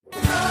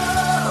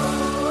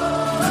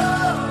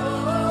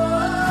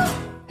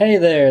Hey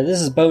there,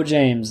 this is Bo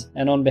James,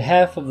 and on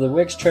behalf of the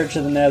Wicks Church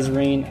of the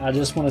Nazarene, I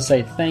just want to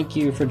say thank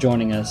you for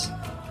joining us.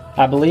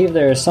 I believe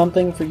there is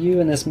something for you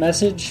in this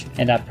message,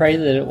 and I pray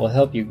that it will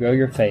help you grow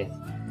your faith.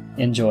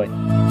 Enjoy.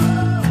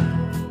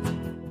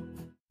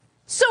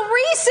 So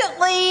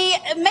recently,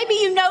 maybe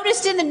you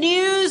noticed in the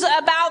news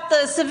about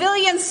the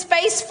civilian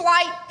space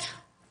flight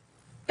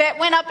that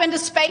went up into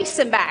space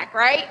and back,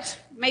 right?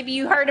 Maybe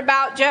you heard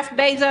about Jeff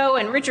Bezos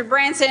and Richard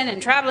Branson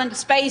and traveling to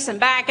space and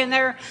back in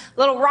their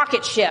little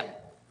rocket ship.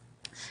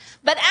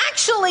 But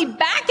actually,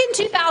 back in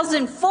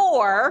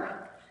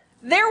 2004,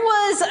 there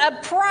was a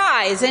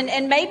prize,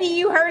 and maybe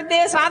you heard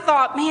this. I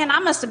thought, man, I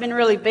must have been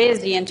really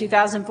busy in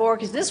 2004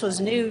 because this was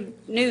new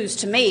news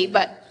to me.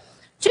 But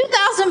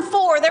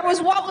 2004, there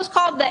was what was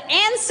called the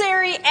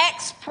Ansari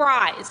X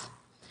Prize.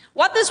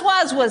 What this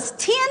was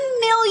 $10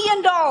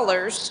 million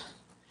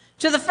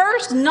to the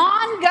first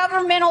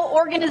non-governmental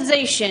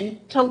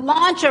organization to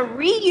launch a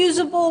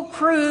reusable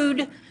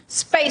crewed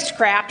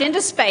spacecraft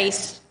into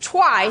space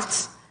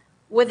twice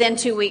within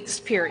 2 weeks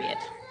period.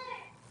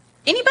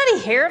 Anybody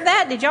hear of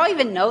that? Did y'all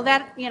even know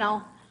that? Me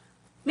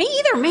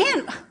either,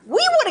 man.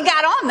 We would have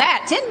got on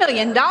that. $10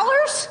 million.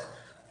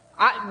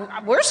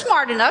 We're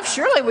smart enough.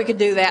 Surely we could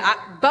do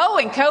that. Bo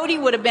and Cody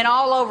would have been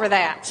all over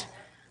that.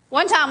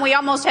 One time we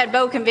almost had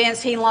Bo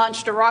convinced he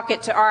launched a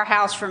rocket to our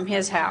house from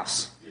his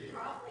house.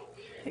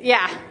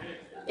 Yeah.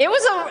 It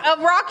was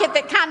a rocket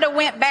that kind of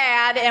went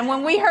bad. And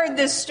when we heard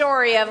this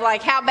story of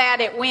like how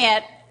bad it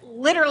went,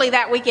 literally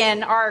that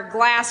weekend, our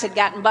glass had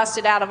gotten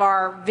busted out of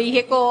our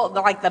vehicle,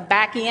 like the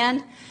back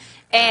end.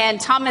 And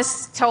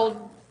Thomas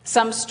told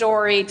some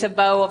story to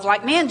Bo of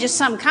like, man, just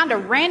some kind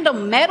of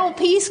random metal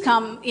piece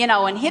come,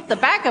 and hit the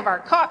back of our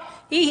car.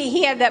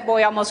 He had that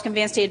boy almost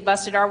convinced he had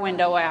busted our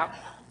window out.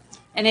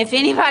 And if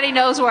anybody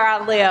knows where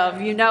I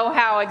live, you know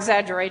how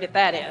exaggerated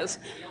that is.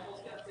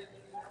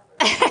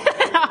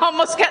 I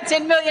almost got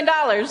 $10 million.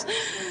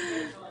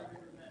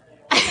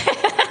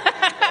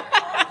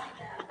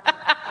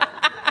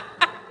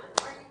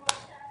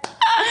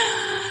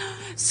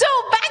 So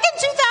back in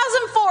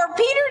 2004,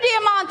 Peter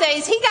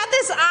Diamandis, he got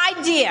this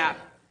idea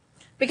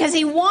because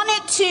he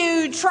wanted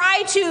to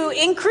try to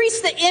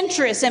increase the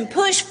interest and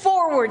push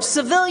forward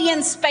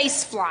civilian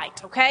space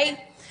flight,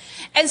 okay?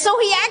 And so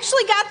he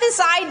actually got this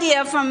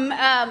idea from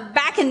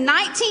back in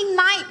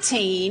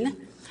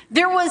 1919.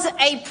 There was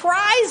a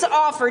prize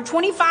offered,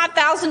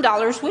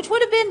 $25,000, which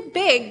would have been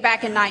big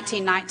back in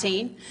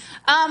 1919,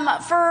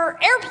 for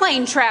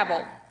airplane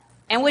travel.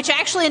 And which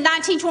actually in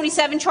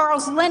 1927,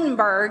 Charles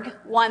Lindbergh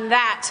won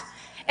that.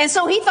 And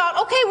so he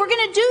thought, okay, we're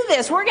going to do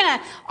this. We're going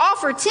to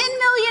offer $10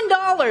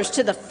 million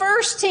to the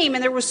first team.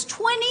 And there was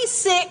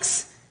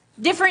 26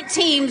 different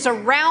teams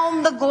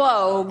around the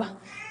globe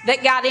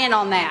that got in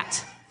on that.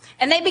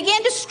 And they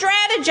began to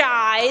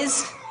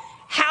strategize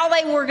how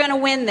they were going to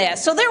win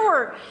this. So there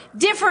were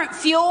different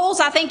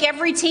fuels. I think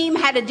every team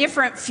had a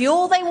different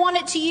fuel they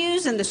wanted to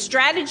use and the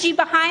strategy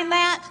behind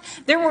that.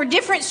 There were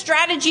different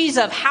strategies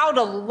of how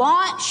to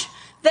launch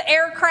the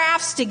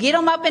aircrafts to get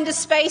them up into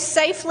space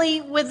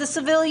safely with the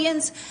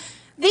civilians.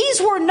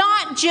 These were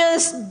not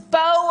just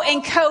Bo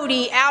and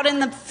Cody out in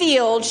the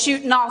field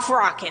shooting off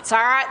rockets, all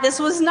right? This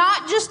was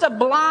not just a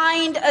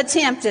blind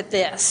attempt at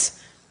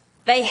this.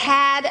 They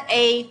had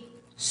a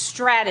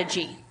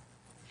strategy.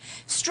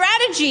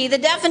 Strategy, the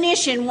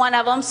definition, one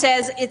of them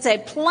says it's a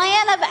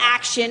plan of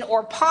action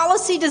or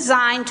policy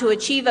designed to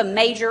achieve a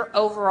major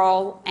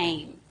overall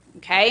aim,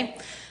 okay?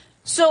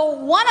 So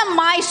one of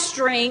my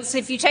strengths,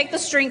 if you take the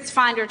Strengths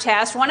Finder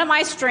test, one of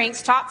my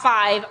strengths, top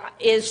 5,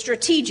 is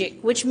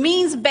strategic, which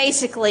means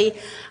basically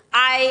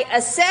I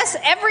assess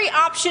every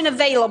option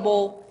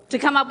available to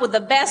come up with the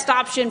best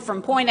option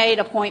from point A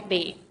to point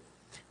B.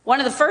 One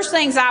of the first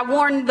things I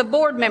warned the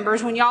board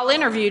members when y'all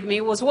interviewed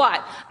me was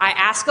what? I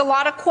ask a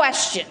lot of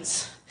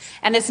questions.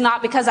 And it's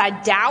not because I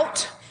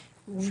doubt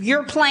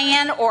your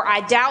plan or I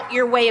doubt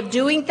your way of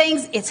doing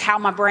things. It's how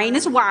my brain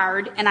is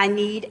wired and I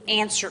need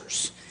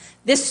answers.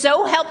 This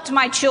so helped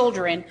my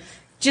children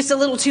just a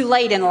little too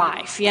late in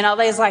life. They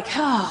was like,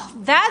 oh,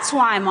 that's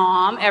why,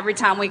 Mom, every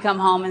time we come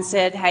home and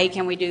said, hey,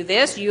 can we do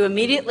this? You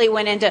immediately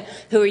went into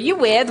who are you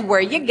with, where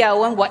are you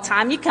going, what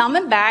time you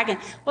coming back? And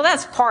well,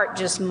 that's part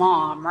just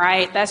Mom,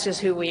 right? That's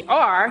just who we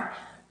are.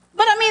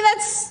 But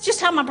that's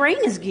just how my brain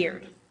is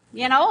geared.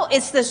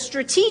 It's the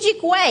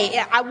strategic way.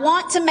 I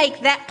want to make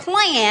that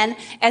plan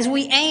as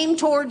we aim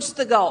towards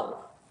the goal.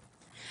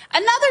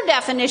 Another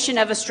definition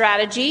of a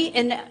strategy,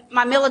 and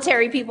my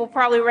military people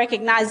probably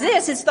recognize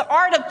this, it's the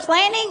art of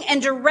planning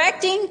and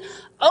directing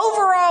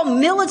overall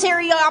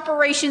military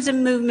operations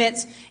and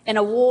movements in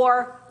a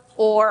war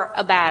or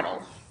a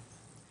battle.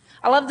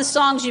 I love the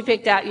songs you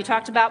picked out. You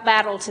talked about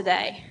battle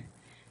today,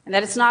 and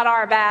that it's not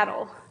our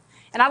battle.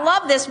 And I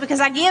love this because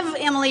I give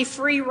Emily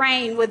free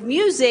rein with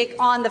music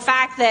on the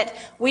fact that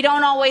we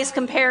don't always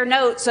compare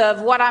notes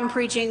of what I'm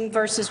preaching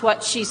versus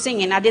what she's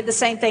singing. I did the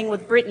same thing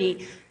with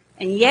Brittany.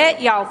 And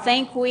yet y'all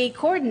think we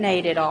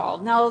coordinate it all.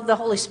 No, the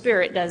Holy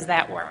Spirit does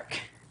that work.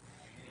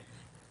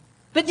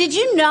 But did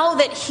you know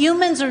that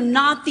humans are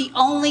not the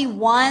only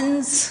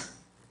ones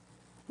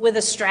with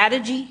a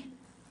strategy?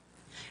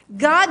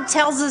 God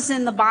tells us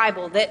in the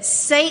Bible that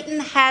Satan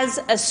has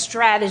a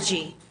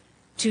strategy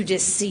to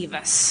deceive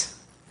us.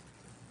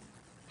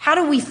 How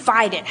do we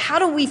fight it? How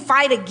do we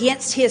fight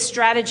against his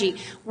strategy?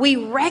 We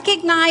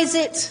recognize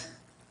it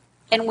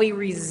and we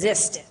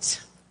resist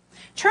it.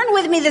 Turn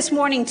with me this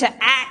morning to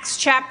Acts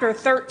chapter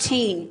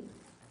 13.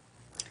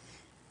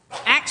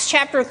 Acts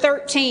chapter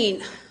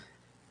 13.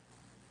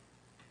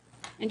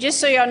 And just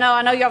so y'all know,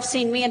 I know y'all have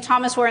seen me and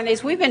Thomas wearing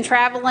these. We've been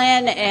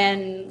traveling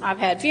and I've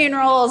had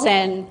funerals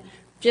and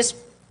just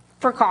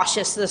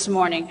precautious this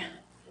morning.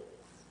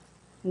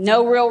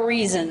 No real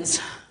reasons.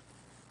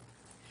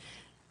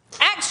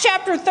 Acts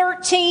chapter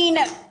 13,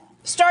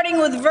 starting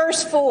with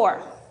verse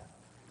 4.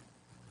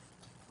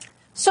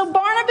 So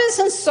Barnabas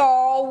and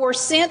Saul were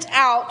sent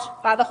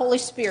out by the Holy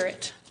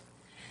Spirit.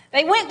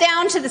 They went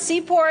down to the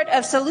seaport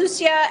of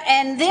Seleucia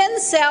and then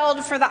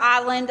sailed for the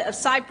island of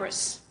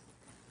Cyprus.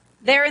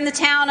 There in the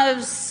town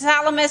of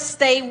Salamis,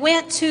 they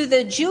went to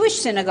the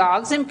Jewish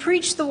synagogues and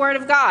preached the word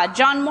of God.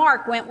 John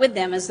Mark went with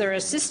them as their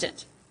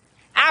assistant.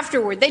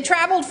 Afterward, they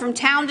traveled from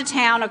town to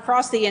town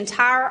across the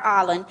entire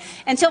island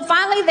until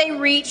finally they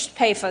reached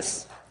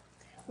Paphos,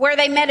 where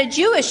they met a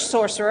Jewish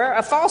sorcerer,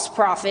 a false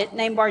prophet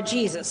named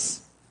Bar-Jesus.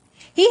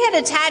 He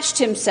had attached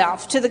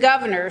himself to the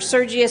governor,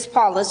 Sergius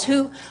Paulus,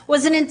 who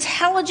was an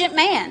intelligent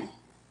man.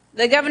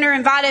 The governor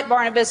invited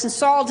Barnabas and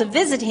Saul to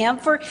visit him,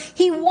 for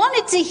he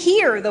wanted to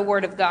hear the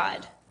word of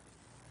God.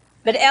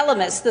 But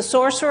Elymas, the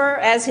sorcerer,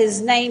 as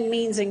his name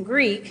means in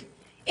Greek,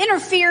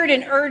 interfered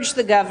and urged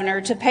the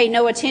governor to pay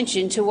no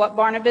attention to what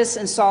Barnabas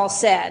and Saul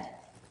said.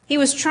 He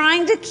was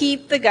trying to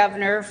keep the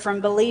governor from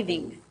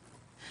believing.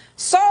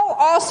 Saul,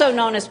 also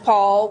known as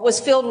Paul, was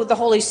filled with the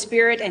Holy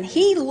Spirit, and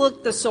he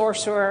looked the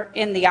sorcerer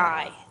in the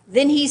eye.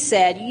 Then he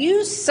said,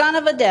 "You son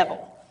of a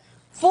devil,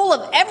 full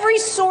of every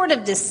sort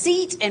of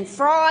deceit and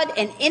fraud,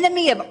 and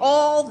enemy of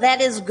all that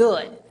is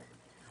good.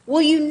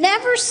 Will you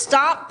never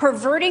stop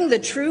perverting the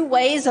true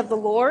ways of the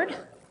Lord?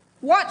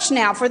 Watch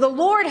now, for the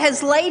Lord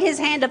has laid his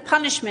hand of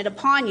punishment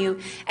upon you,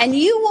 and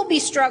you will be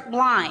struck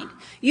blind.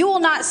 You will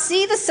not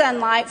see the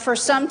sunlight for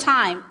some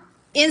time."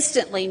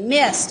 Instantly,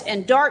 mist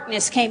and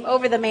darkness came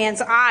over the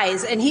man's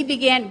eyes, and he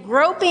began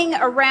groping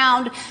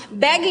around,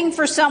 begging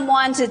for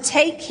someone to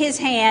take his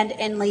hand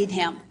and lead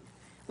him.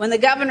 When the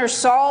governor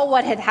saw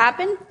what had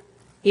happened,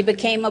 he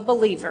became a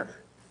believer,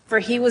 for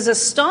he was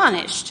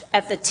astonished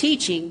at the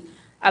teaching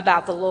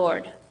about the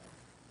Lord.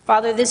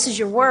 Father, this is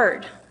your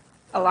word,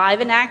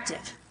 alive and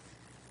active.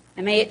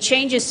 And may it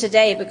change us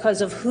today because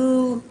of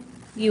who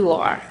you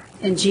are.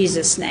 In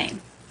Jesus'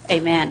 name,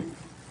 amen.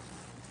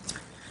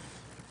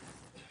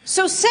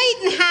 So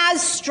Satan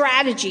has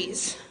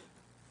strategies.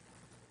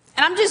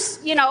 And I'm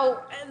just,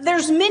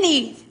 there's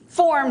many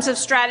forms of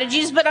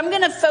strategies, but I'm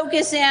going to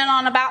focus in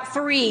on about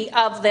 3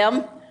 of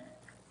them.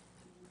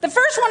 The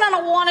first one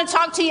I want to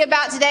talk to you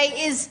about today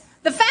is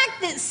the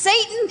fact that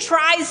Satan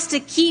tries to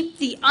keep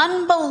the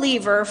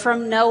unbeliever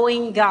from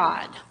knowing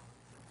God.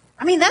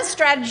 I mean, that's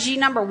strategy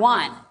number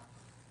 1.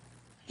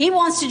 He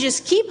wants to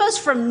just keep us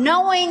from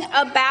knowing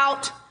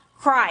about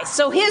Christ.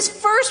 So his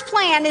first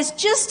plan is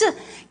just to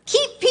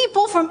keep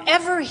people from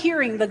ever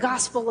hearing the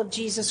gospel of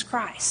Jesus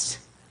Christ.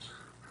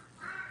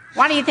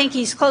 Why do you think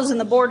he's closing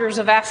the borders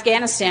of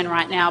Afghanistan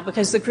right now?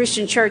 Because the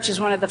Christian church is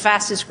one of the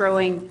fastest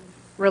growing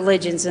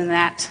religions in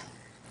that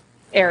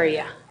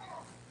area.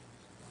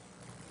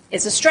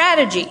 It's a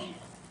strategy.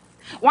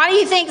 Why do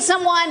you think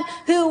someone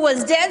who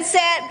was dead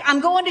set, I'm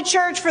going to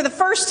church for the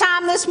first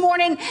time this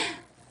morning,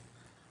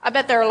 I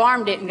bet their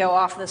alarm didn't go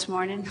off this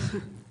morning.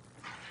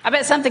 I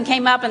bet something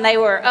came up and they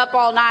were up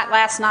all night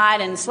last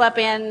night and slept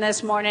in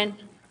this morning.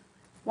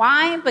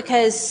 Why?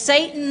 Because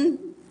Satan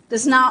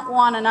does not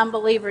want an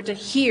unbeliever to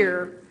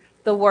hear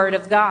the word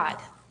of God.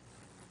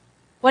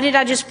 What did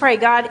I just pray?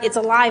 God, it's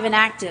alive and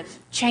active.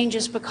 Change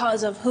us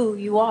because of who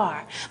you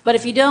are. But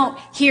if you don't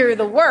hear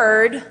the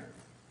word,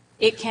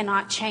 it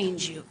cannot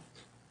change you.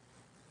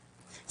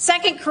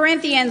 2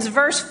 Corinthians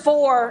verse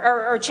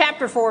 4, or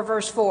chapter 4,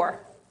 verse 4.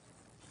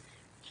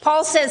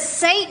 Paul says,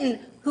 Satan,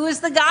 who is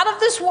the God of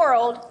this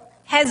world,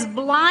 has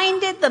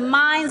blinded the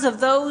minds of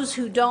those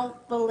who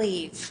don't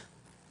believe.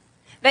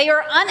 They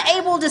are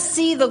unable to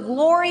see the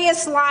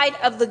glorious light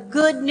of the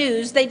good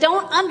news. They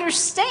don't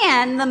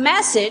understand the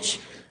message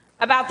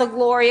about the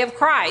glory of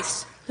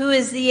Christ, who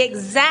is the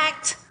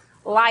exact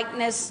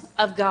likeness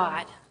of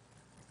God.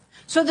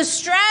 So the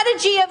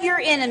strategy of your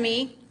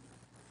enemy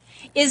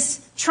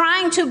is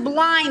trying to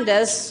blind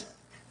us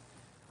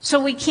so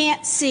we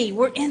can't see.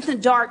 We're in the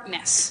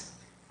darkness.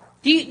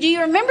 Do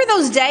you remember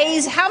those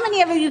days? How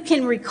many of you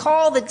can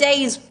recall the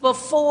days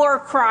before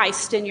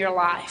Christ in your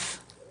life?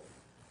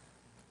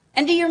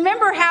 And do you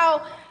remember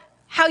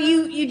how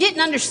you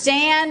didn't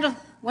understand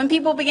when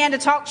people began to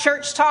talk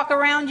church talk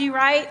around you,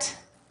 right?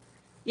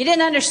 You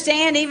didn't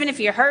understand even if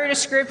you heard a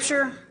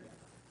scripture.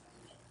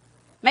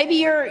 Maybe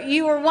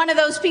you were one of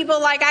those people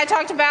like I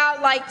talked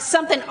about, like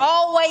something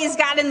always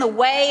got in the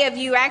way of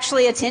you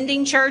actually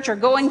attending church or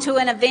going to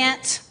an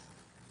event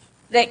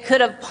that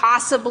could have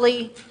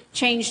possibly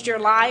changed your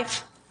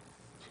life.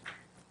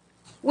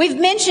 We've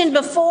mentioned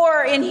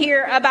before in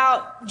here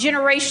about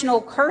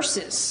generational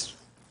curses.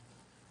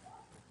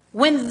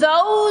 When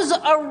those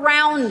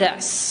around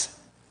us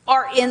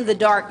are in the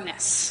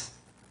darkness,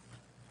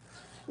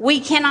 we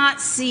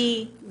cannot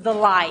see the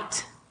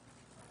light.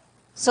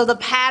 So the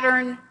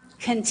pattern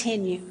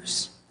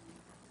continues.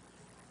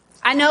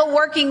 I know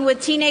working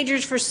with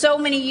teenagers for so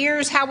many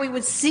years how we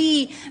would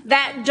see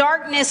that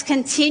darkness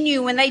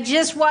continue when they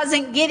just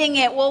wasn't getting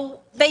it.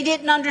 Well, they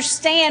didn't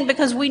understand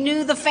because we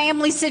knew the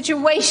family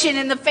situation,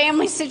 and the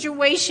family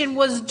situation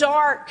was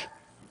dark.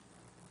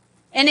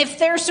 And if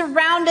they're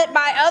surrounded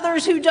by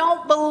others who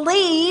don't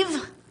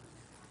believe,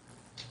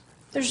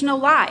 there's no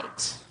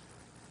light.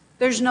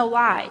 There's no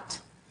light.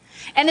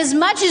 And as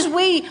much as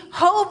we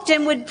hoped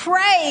and would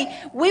pray,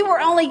 we were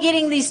only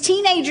getting these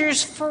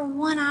teenagers for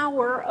 1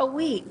 hour a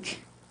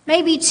week.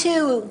 Maybe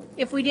 2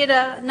 if we did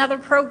another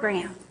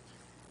program.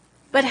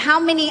 But how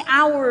many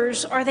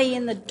hours are they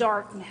in the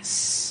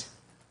darkness?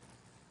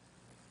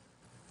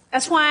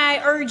 That's why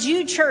I urge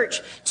you,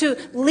 church, to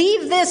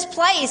leave this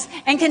place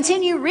and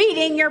continue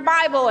reading your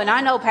Bible. And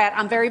I know, Pat,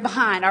 I'm very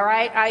behind, all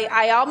right?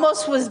 I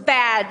almost was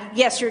bad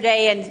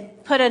yesterday and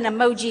put an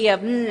emoji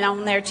of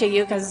on there to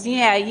you because,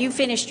 yeah, you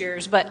finished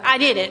yours, but I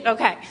did it.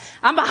 Okay.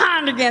 I'm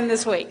behind again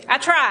this week. I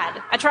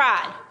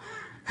tried.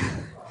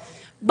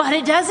 But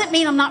it doesn't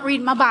mean I'm not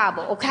reading my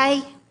Bible,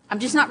 okay? I'm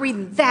just not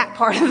reading that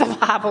part of the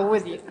Bible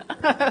with you.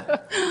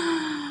 But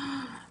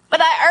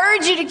I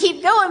urge you to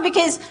keep going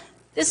because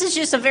this is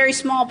just a very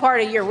small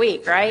part of your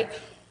week, right?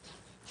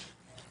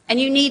 And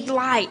you need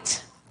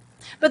light.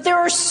 But there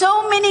are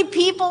so many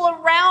people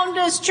around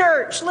us,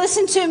 church.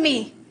 Listen to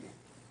me.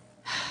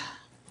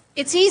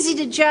 It's easy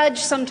to judge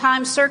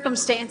sometimes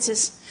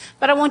circumstances,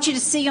 but I want you to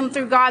see them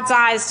through God's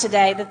eyes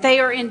today, that they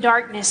are in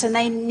darkness and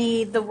they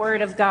need the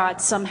Word of God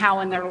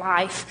somehow in their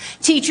life.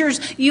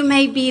 Teachers, you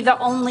may be the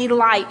only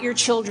light your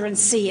children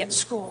see at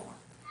school.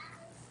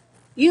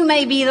 You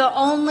may be the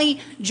only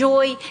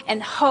joy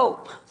and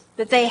hope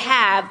that they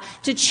have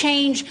to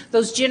change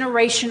those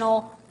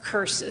generational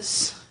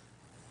curses.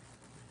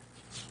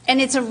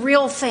 And it's a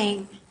real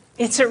thing.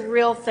 It's a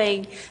real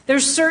thing.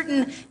 There's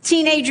certain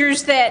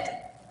teenagers that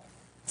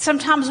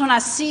sometimes when I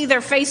see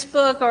their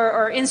Facebook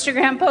or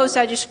Instagram posts,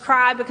 I just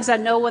cry because I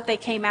know what they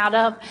came out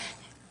of.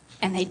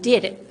 And they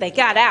did it. They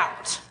got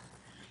out.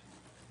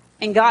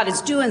 And God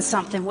is doing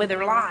something with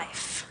their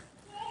life.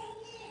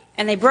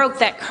 And they broke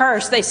that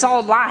curse. They saw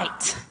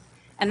light.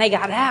 And they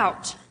got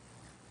out.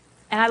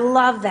 And I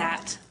love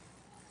that.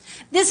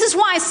 This is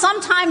why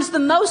sometimes the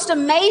most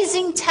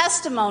amazing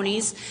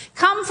testimonies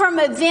come from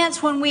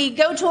events when we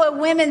go to a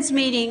women's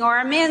meeting or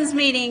a men's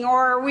meeting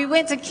or we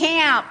went to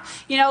camp.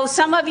 You know,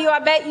 some of you, I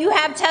bet you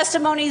have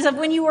testimonies of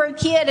when you were a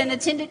kid and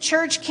attended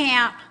church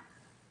camp.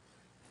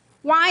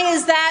 Why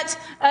is that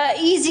an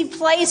easy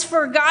place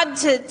for God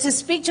to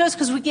speak to us?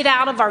 Because we get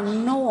out of our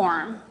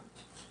norm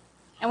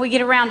and we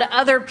get around to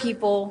other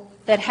people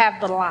that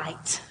have the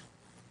light.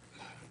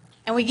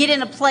 And we get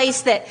in a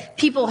place that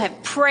people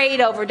have prayed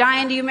over.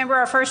 Diane, do you remember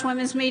our first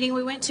women's meeting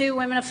we went to,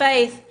 Women of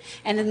Faith?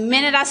 And the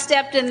minute I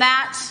stepped in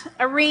that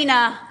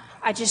arena,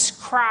 I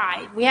just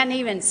cried. We hadn't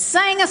even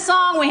sang a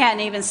song. We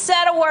hadn't even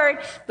said a word.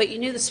 But you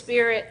knew the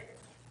Spirit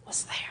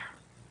was there.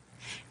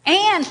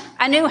 And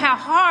I knew how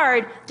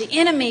hard the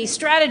enemy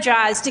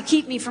strategized to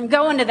keep me from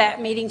going to that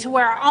meeting to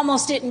where I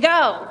almost didn't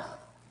go.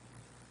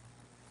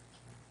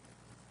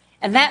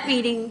 And that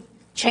meeting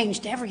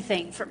changed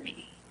everything for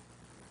me.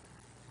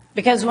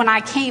 Because when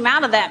I came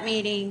out of that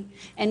meeting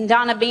and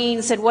Donna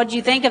Bean said, "What did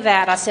you think of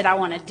that?" I said, "I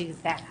want to do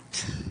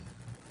that."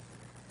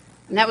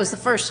 And that was the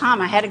first time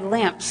I had a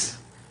glimpse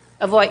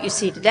of what you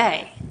see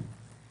today.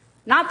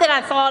 Not that I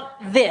thought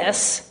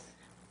this,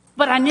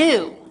 but I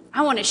knew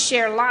I want to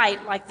share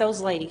light like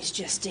those ladies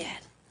just did.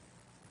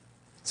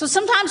 So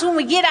sometimes when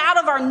we get out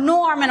of our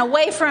norm and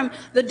away from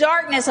the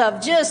darkness of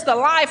just the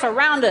life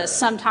around us,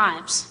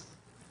 sometimes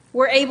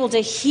we're able to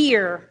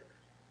hear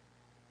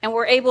and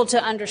we're able to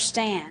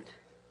understand.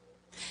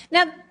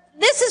 Now,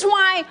 this is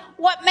why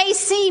what may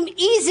seem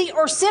easy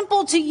or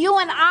simple to you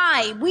and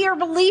I, we are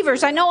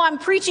believers. I know I'm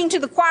preaching to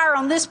the choir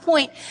on this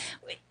point.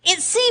 It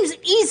seems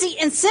easy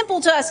and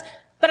simple to us,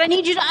 but I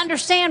need you to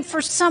understand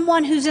for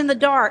someone who's in the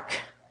dark,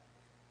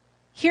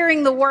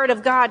 hearing the word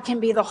of God can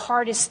be the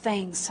hardest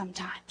thing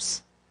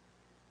sometimes.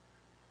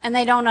 And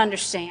they don't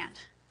understand.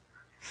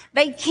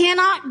 They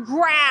cannot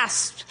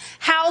grasp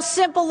how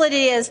simple it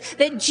is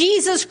that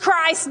Jesus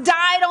Christ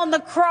died on the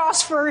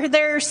cross for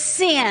their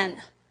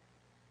sin.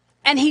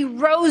 And he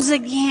rose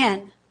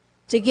again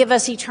to give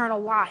us eternal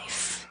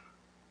life.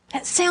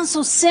 That sounds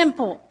so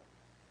simple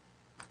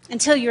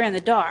until you're in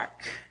the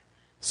dark.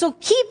 So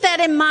keep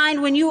that in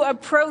mind when you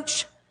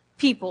approach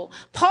people.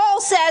 Paul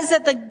says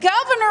that the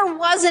governor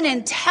was an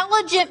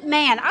intelligent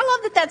man. I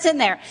love that that's in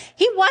there.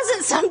 He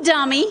wasn't some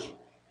dummy,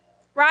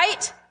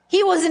 right?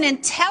 He was an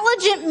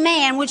intelligent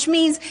man, which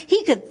means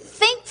he could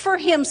think for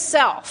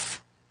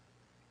himself.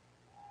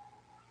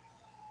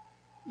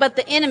 But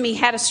the enemy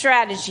had a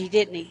strategy,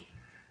 didn't he?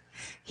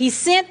 He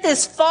sent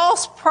this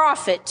false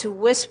prophet to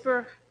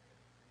whisper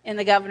in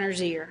the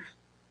governor's ear.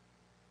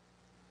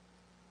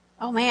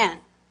 Oh man,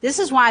 this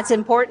is why it's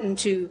important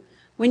to,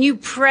 when you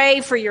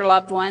pray for your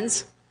loved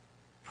ones,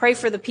 pray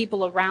for the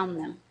people around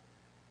them.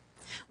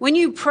 When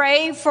you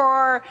pray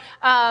for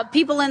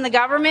people in the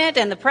government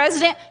and the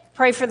president,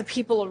 pray for the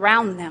people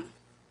around them.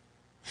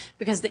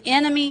 Because the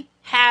enemy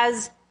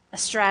has a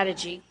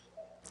strategy.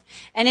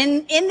 And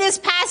in this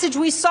passage,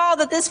 we saw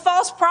that this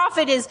false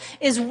prophet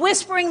is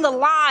whispering the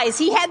lies.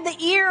 He had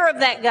the ear of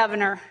that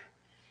governor.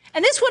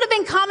 And this would have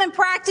been common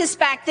practice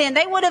back then.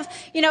 They would have,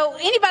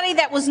 anybody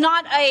that was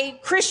not a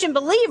Christian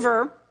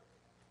believer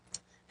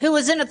who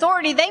was in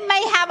authority, they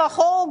may have a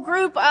whole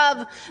group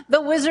of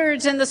the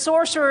wizards and the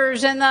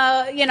sorcerers and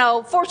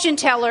the, fortune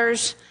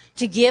tellers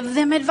to give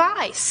them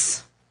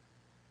advice.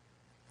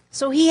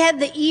 So he had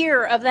the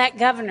ear of that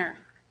governor.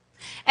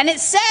 And it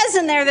says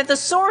in there that the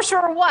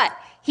sorcerer, what?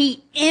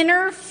 He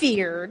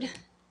interfered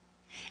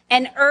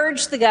and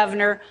urged the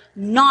governor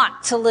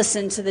not to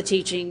listen to the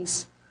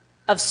teachings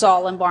of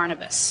Saul and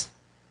Barnabas.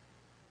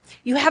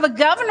 You have a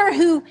governor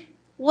who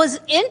was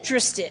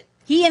interested.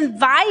 He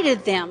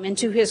invited them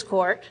into his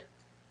court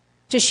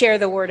to share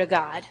the word of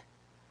God.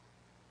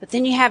 But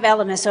then you have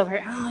elements over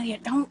here.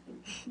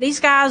 These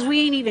guys,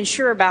 we ain't even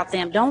sure about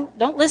them.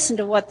 Don't listen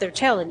to what they're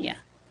telling you.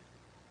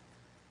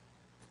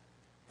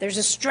 There's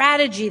a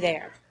strategy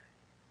there.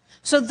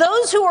 So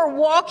those who are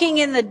walking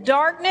in the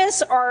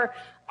darkness are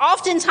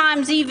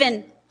oftentimes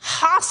even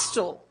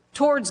hostile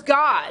towards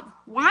God.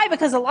 Why?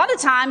 Because a lot of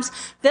times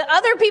the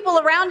other people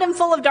around them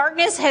full of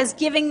darkness has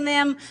given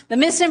them the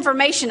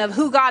misinformation of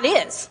who God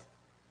is.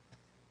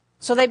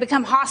 So they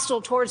become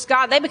hostile towards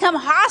God. They become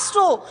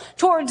hostile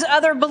towards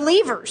other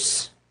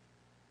believers.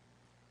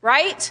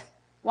 Right?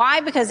 Why?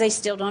 Because they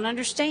still don't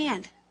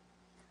understand.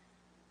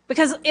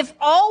 Because if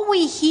all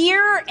we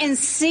hear and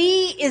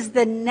see is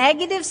the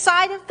negative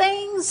side of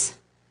things,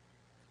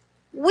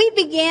 we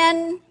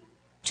begin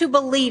to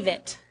believe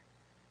it.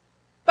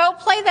 Bo,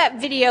 play that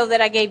video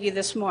that I gave you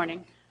this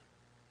morning.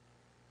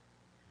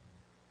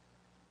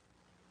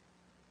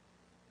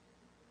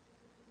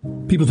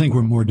 People think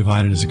we're more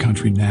divided as a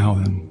country now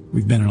than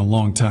we've been in a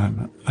long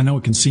time. I know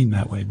it can seem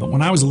that way, but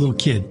when I was a little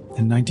kid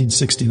in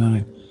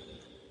 1969,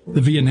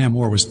 the Vietnam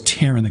War was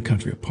tearing the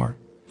country apart.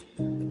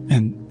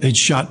 And they'd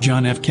shot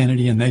John F.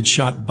 Kennedy, and they'd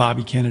shot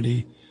Bobby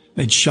Kennedy.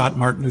 They'd shot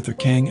Martin Luther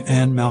King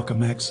and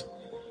Malcolm X.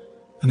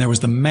 And there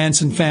was the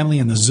Manson family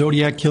and the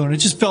Zodiac killer, and it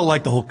just felt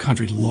like the whole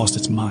country had lost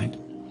its mind.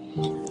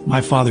 My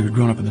father, who'd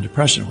grown up in the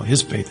Depression, well,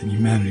 his faith in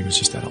humanity was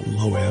just at a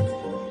low ebb.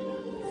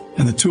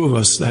 And the two of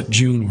us that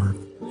June were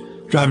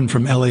driving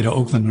from L.A. to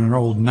Oakland in our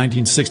old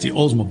 1960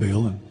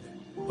 Oldsmobile, and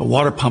a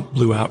water pump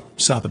blew out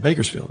south of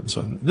Bakersfield. And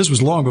so this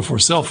was long before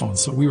cell phones,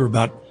 so we were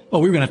going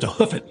to have to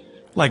hoof it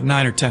like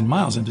 9 or 10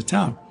 miles into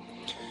town,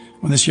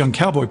 when this young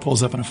cowboy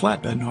pulls up in a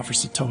flatbed and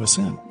offers to tow us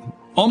in.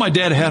 All my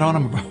dad had on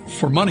him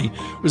for money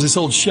was this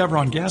old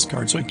Chevron gas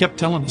card, so he kept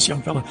telling this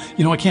young fella,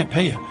 I can't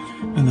pay you.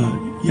 And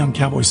the young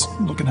cowboy's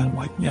looking at him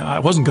like, yeah, I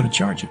wasn't going to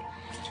charge you.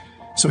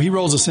 So he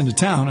rolls us into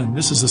town, and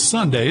this is a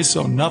Sunday,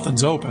 so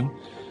nothing's open.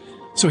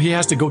 So he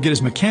has to go get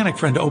his mechanic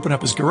friend to open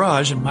up his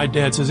garage, and my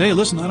dad says, hey,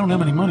 listen, I don't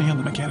have any money. And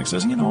the mechanic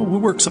says, we'll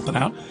work something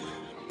out.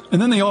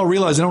 And then they all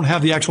realize they don't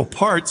have the actual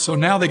parts, so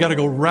now they got to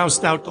go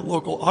roust out the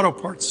local auto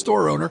parts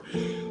store owner,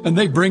 and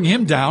they bring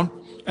him down.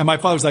 And my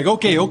father's like,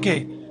 okay,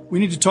 we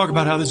need to talk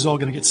about how this is all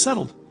going to get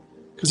settled,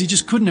 because he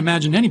just couldn't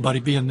imagine anybody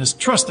being this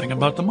trusting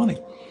about the money.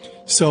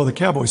 So the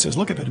cowboy says,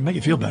 look, if it'd make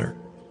you feel better,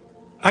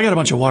 I got a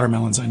bunch of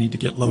watermelons I need to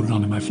get loaded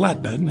onto my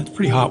flatbed, and it's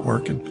pretty hot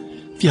work, and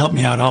if you help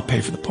me out, I'll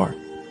pay for the part.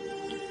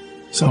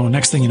 So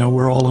next thing you know,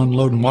 we're all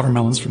unloading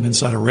watermelons from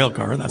inside a rail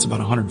car. That's about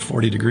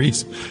 140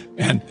 degrees.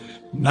 And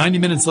 90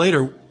 minutes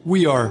later,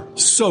 we are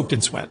soaked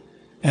in sweat,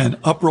 and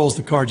up rolls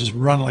the car, just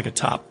running like a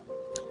top.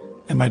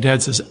 And my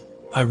dad says,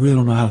 I really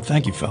don't know how to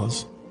thank you,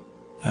 fellas,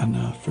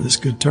 and for this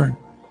good turn.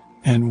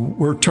 And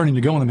we're turning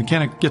to go, and the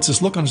mechanic gets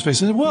this look on his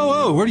face and says,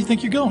 whoa, where do you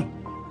think you're going?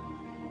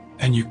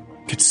 And you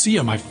could see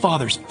on my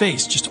father's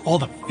face just all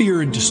the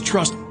fear and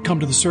distrust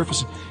come to the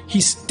surface.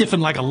 He's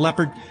stiffened like a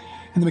leopard.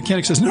 And the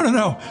mechanic says,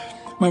 no,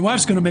 my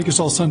wife's going to make us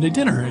all Sunday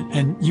dinner,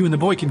 and you and the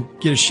boy can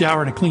get a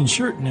shower and a clean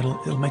shirt, and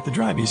it'll make the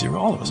drive easier for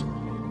all of us.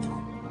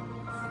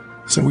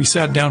 So we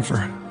sat down for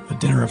a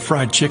dinner of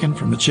fried chicken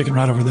from the chicken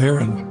right over there,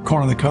 and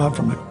corn on the cob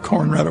from the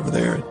corn right over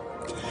there.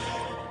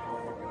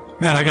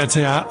 Man, I got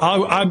to tell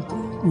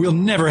you, we'll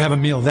never have a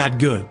meal that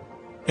good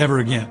ever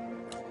again.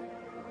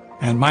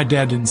 And my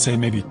dad didn't say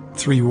maybe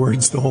 3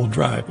 words the whole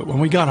drive, but when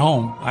we got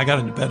home, I got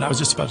into bed, and I was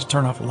just about to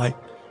turn off the light,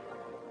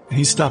 and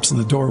he stops in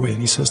the doorway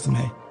and he says to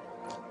me,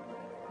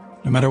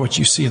 no matter what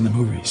you see in the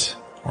movies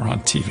or on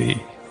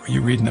TV or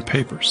you read in the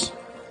papers,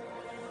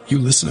 you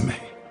listen to me.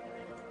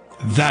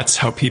 That's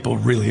how people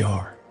really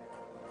are.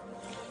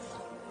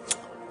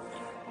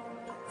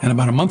 And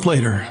about a month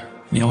later,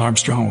 Neil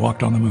Armstrong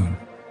walked on the moon.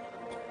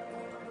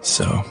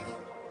 So,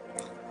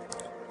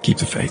 keep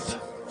the faith.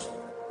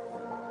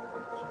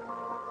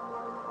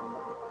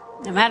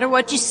 No matter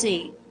what you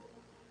see,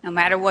 no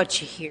matter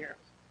what you hear.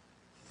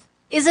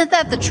 Isn't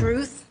that the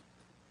truth?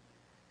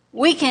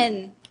 We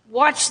can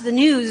watch the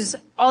news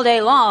all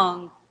day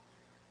long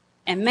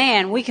And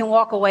man, we can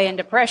walk away in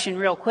depression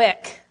real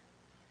quick.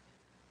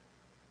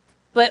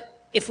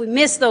 But if we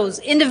miss those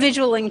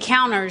individual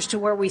encounters to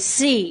where we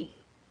see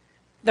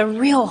the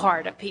real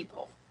heart of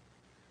people,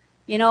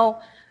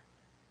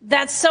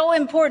 that's so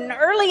important.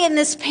 Early in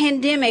this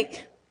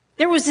pandemic,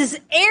 there was this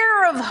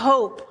air of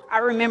hope I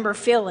remember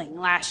feeling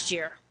last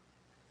year,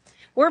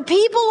 where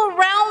people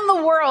around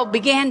the world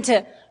began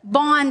to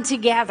bond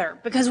together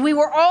because we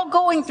were all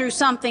going through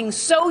something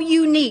so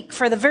unique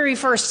for the very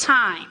first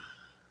time,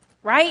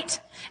 right?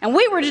 And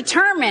we were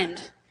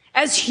determined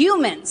as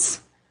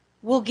humans,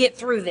 we'll get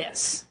through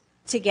this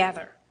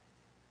together.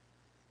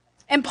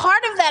 And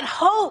part of that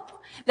hope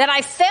that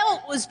I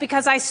felt was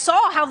because I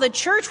saw how the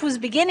church was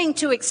beginning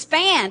to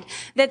expand,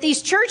 that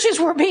these churches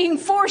were being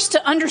forced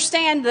to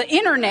understand the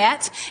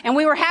internet, and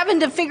we were having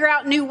to figure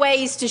out new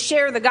ways to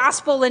share the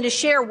gospel and to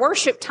share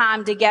worship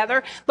time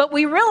together. But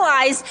we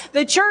realized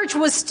the church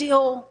was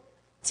still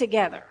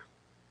together.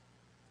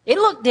 It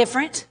looked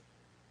different,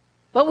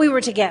 but we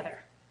were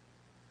together.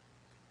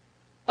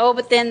 Oh,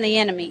 but then the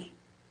enemy,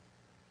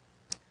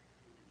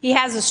 he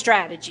has a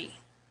strategy.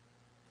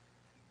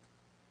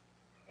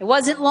 It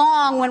wasn't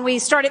long when we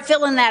started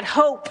feeling that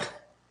hope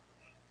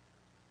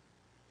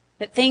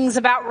that things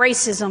about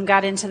racism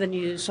got into the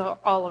news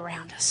all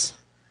around us.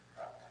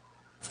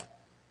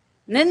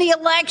 And then the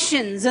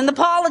elections and the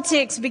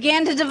politics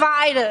began to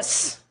divide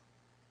us.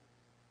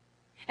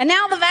 And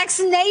now the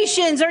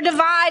vaccinations are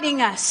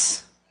dividing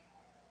us.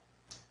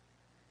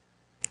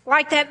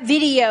 Like that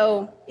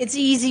video, it's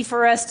easy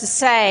for us to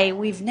say,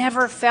 we've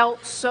never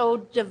felt so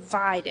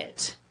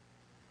divided.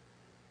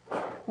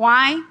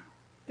 Why?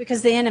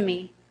 Because the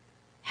enemy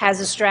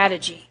has a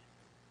strategy.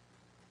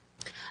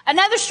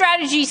 Another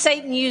strategy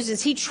Satan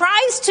uses, he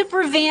tries to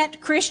prevent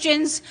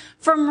Christians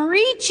from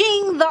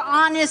reaching the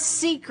honest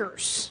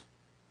seekers.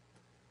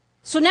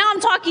 So now I'm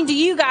talking to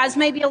you guys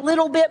maybe a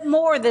little bit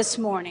more this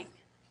morning.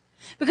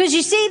 Because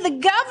you see, the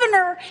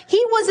governor,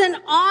 he was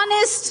an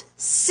honest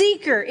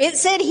seeker. It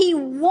said he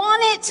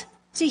wanted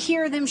to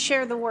hear them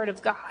share the word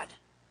of God.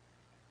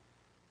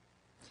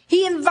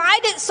 He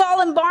invited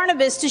Saul and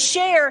Barnabas to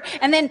share,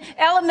 and then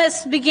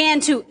Elymas began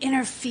to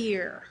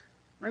interfere.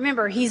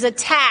 Remember, he's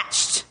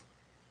attached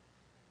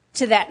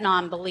to that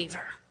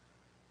non-believer.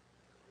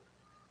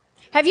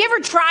 Have you ever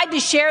tried to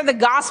share the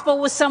gospel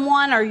with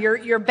someone or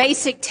your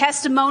basic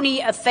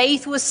testimony of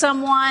faith with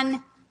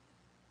someone?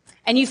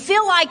 And you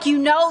feel like you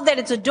know that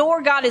it's a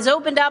door God has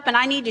opened up and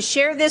I need to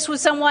share this with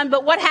someone,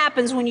 but what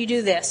happens when you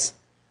do this?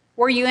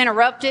 Were you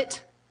interrupted?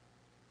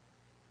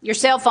 Your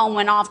cell phone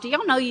went off. Do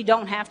y'all know you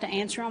don't have to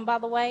answer them, by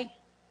the way?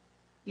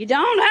 You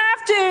don't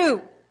have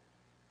to.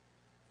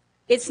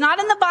 It's not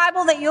in the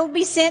Bible that you'll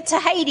be sent to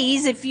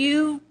Hades if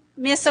you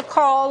miss a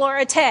call or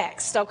a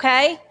text,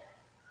 okay?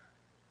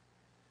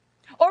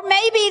 Or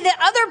maybe the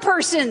other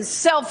person's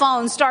cell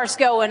phone starts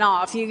going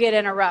off. You get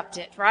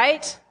interrupted,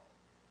 right?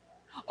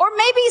 Or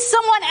maybe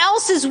someone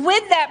else is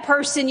with that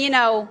person,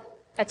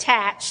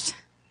 attached.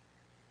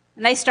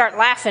 And they start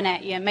laughing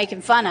at you and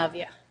making fun of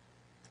you.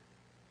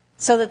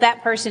 So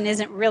that person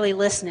isn't really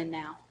listening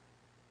now.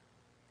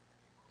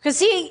 Because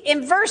see,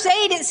 in verse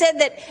 8 it said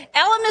that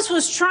Elymas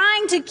was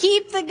trying to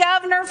keep the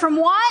governor from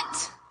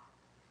what?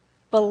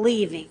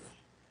 Believing.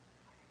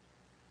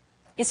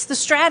 It's the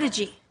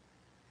strategy.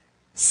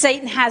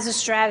 Satan has a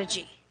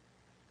strategy.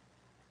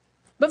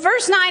 But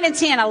verse 9 and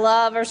 10, I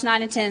love verse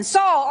 9 and 10.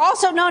 Saul,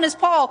 also known as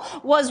Paul,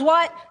 was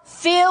what?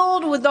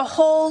 Filled with the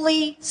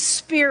Holy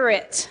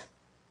Spirit.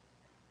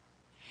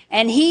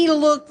 And he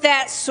looked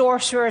that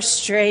sorcerer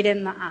straight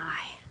in the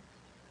eye.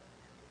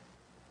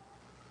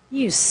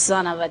 You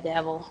son of a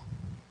devil.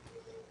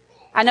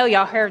 I know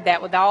y'all heard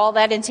that with all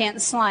that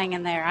intense slang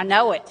in there. I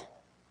know it.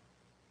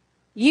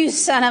 You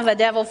son of a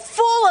devil,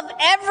 full of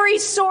every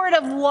sort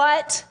of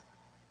what?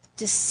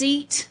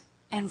 Deceit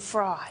and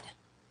fraud.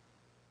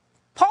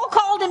 Paul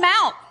called him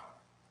out.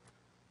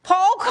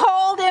 Paul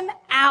called him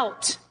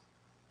out.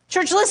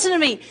 Church, listen to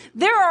me.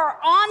 There are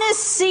honest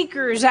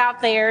seekers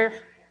out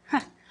there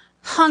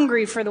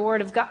hungry for the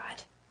word of God,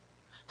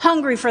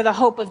 hungry for the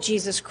hope of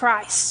Jesus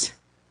Christ.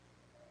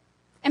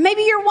 And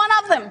maybe you're one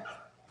of them.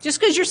 Just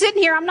because you're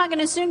sitting here, I'm not going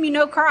to assume you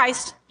know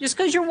Christ. Just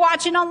because you're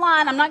watching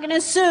online, I'm not going to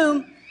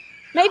assume.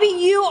 Maybe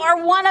you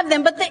are one of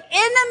them. But the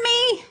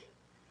enemy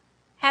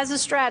has a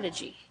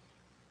strategy.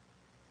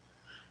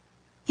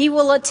 He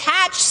will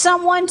attach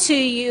someone to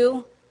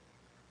you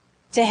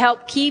to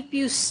help keep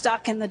you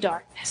stuck in the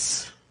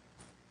darkness.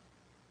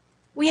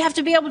 We have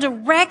to be able to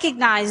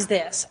recognize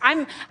this.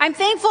 I'm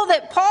thankful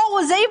that Paul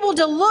was able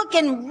to look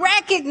and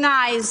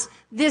recognize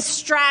this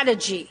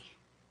strategy.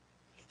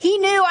 He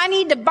knew I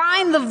need to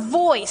bind the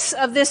voice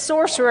of this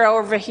sorcerer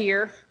over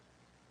here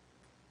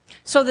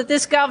so that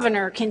this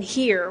governor can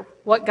hear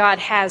what God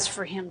has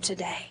for him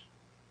today.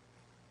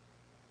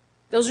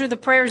 Those are the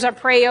prayers I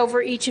pray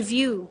over each of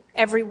you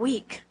every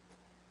week.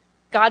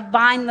 God,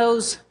 bind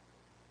those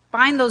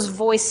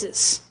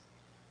voices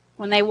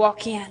when they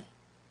walk in.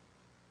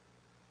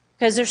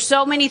 Because there's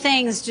so many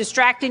things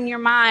distracting your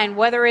mind,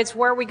 whether it's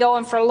where we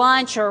going for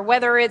lunch or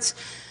whether it's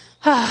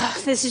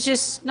this is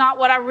just not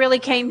what I really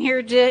came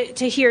here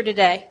to hear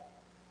today,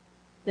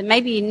 then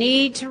maybe you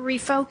need to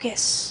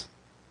refocus.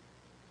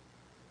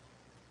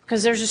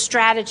 Because there's a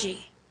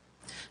strategy.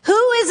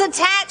 Who is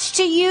attached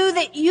to you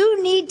that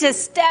you need to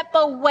step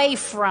away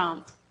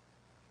from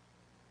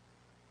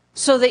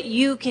so that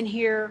you can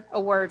hear a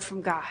word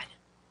from God?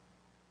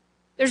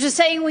 There's a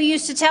saying we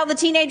used to tell the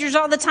teenagers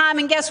all the time,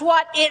 and guess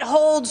what? It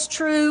holds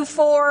true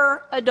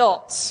for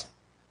adults.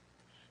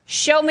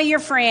 Show me your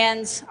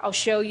friends, I'll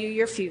show you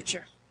your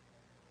future.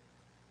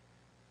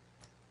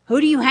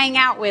 Who do you hang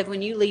out with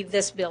when you leave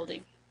this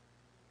building?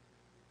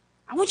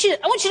 I want you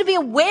to be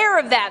aware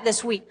of that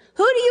this week.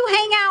 Who do you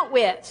hang out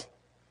with?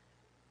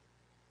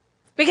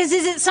 Because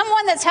is it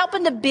someone that's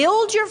helping to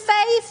build your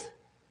faith?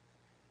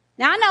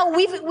 Now I know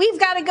we've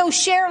got to go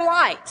share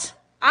light.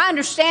 I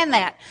understand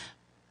that.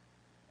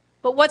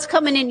 But what's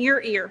coming in your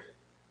ear?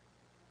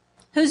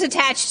 Who's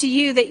attached to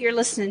you that you're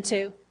listening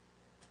to?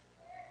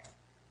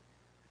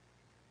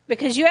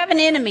 Because you have an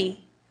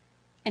enemy,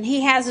 and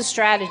he has a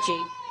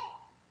strategy.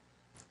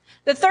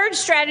 The third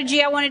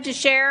strategy I wanted to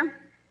share.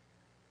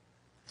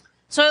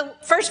 So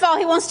first of all,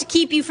 he wants to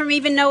keep you from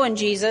even knowing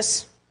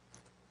Jesus.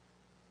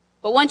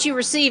 But once you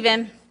receive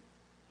him,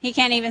 he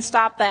can't even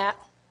stop that,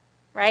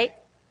 right?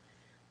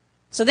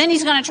 So then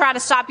he's going to try to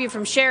stop you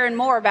from sharing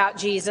more about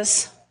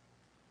Jesus.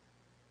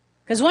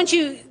 Because once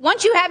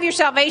you have your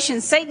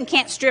salvation, Satan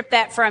can't strip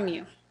that from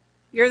you.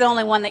 You're the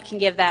only one that can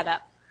give that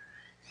up.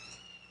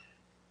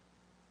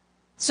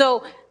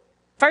 So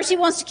first, he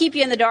wants to keep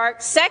you in the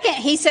dark. Second,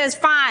 he says,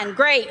 fine,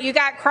 great, you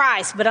got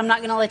Christ, but I'm not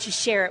going to let you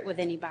share it with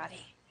anybody.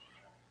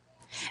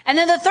 And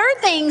then the third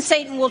thing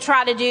Satan will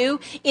try to do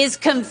is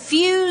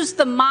confuse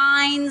the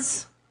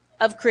minds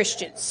of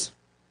Christians.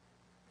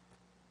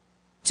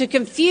 To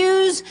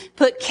confuse,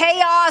 put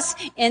chaos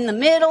in the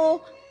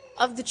middle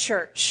of the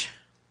church.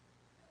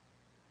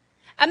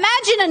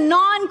 Imagine a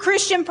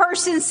non-Christian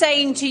person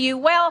saying to you,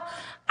 well,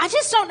 I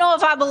just don't know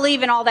if I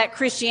believe in all that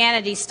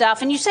Christianity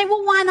stuff. And you say,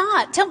 well, why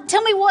not?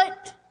 Tell me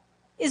what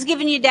is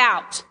giving you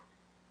doubt.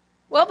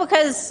 Well,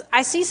 because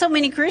I see so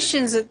many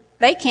Christians that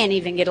they can't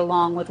even get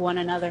along with one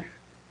another.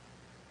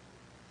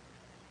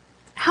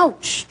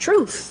 Ouch,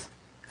 truth.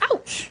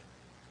 Ouch.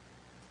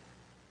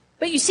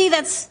 But you see,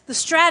 that's the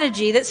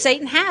strategy that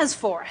Satan has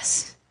for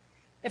us.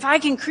 If I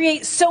can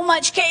create so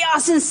much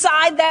chaos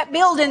inside that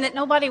building that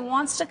nobody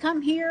wants to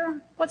come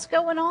hear what's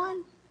going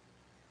on,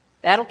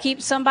 that'll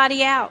keep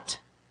somebody out.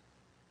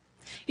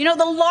 You know,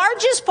 the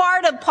largest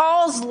part of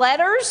Paul's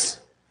letters,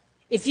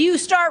 if you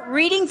start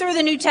reading through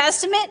the New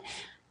Testament,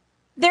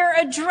 they're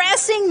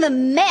addressing the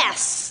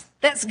mess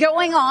that's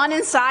going on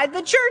inside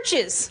the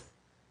churches.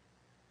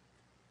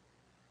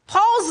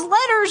 Paul's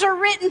letters are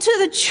written to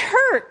the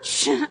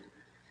church,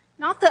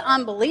 not the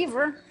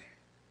unbeliever.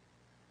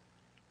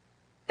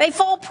 They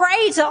fall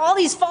prey to all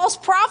these false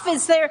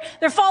prophets.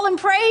 They're falling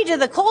prey to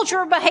the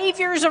cultural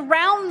behaviors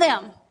around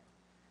them.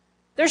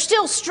 They're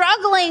still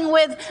struggling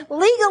with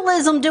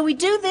legalism. Do we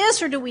do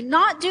this or do we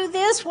not do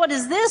this? What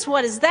is this?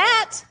 What is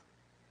that?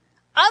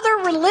 Other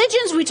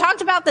religions, we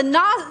talked about the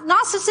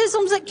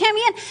Gnosticisms that came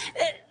in.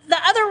 The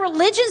other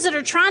religions that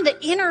are trying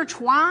to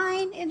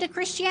intertwine into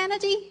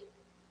Christianity,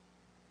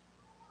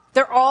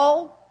 they're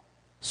all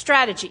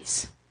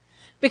strategies.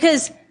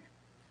 Because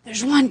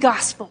there's one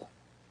gospel.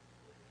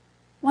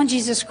 One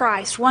Jesus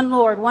Christ, one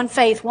Lord, one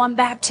faith, one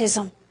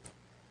baptism.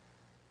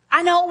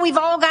 I know we've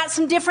all got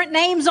some different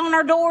names on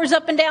our doors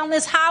up and down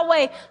this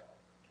highway.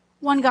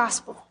 One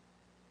gospel.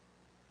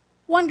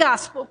 One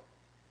gospel.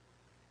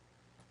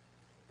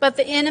 But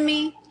the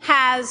enemy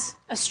has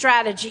a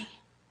strategy.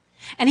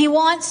 And he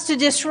wants to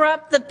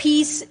disrupt the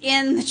peace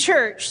in the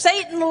church.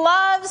 Satan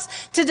loves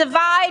to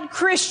divide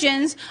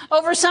Christians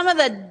over some of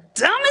the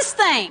dumbest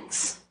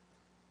things.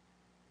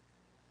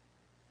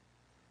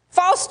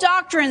 False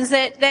doctrines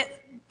that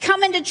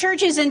come into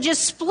churches and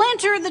just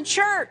splinter the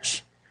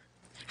church.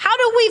 How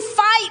do we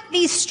fight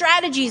these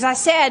strategies? I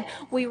said,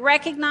 we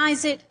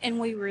recognize it and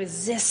we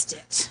resist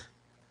it.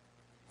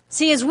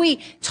 See, as we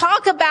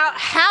talk about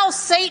how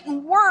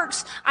Satan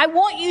works, I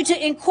want you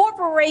to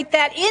incorporate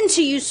that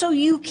into you so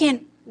you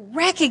can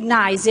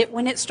recognize it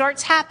when it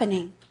starts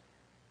happening.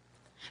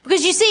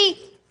 Because you see,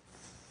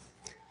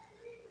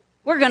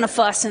 we're going to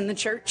fuss in the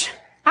church.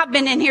 I've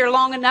been in here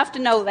long enough to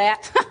know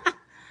that.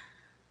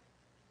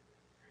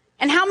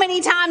 And how many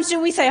times do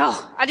we say,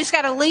 oh, I just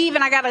got to leave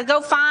and I got to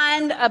go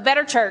find a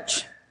better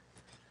church.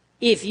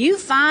 If you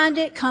find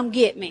it, come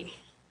get me.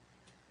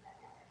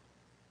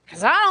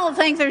 Because I don't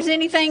think there's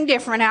anything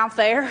different out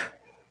there.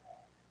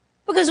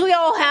 Because we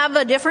all have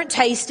a different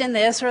taste in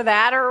this or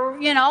that, or,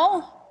 you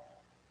know.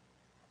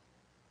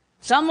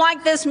 Some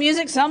like this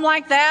music, some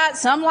like that,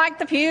 some like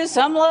the pews,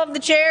 some love the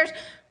chairs.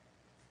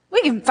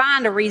 We can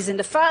find a reason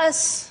to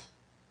fuss.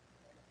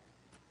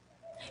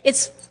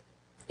 It's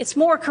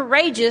more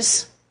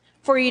courageous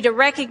for you to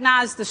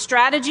recognize the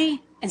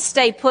strategy and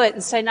stay put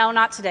and say, no,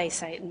 not today,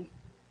 Satan.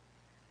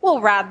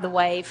 We'll ride the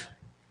wave.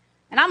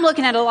 And I'm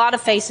looking at a lot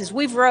of faces.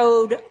 We've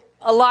rode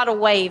a lot of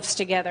waves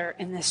together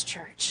in this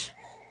church.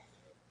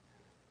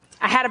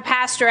 I had a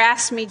pastor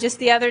ask me just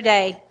the other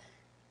day.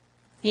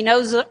 He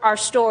knows our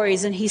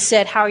stories, and he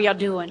said, "How are y'all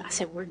doing?" I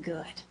said, "We're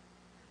good."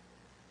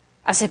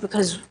 I said,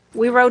 because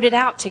we wrote it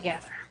out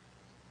together.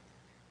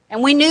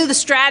 And we knew the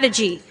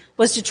strategy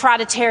was to try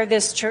to tear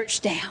this church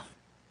down.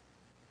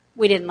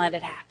 We didn't let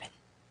it happen.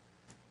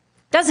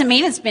 Doesn't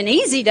mean it's been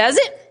easy, does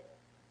it?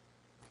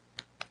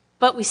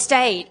 But we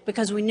stayed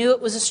because we knew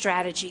it was a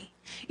strategy.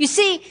 You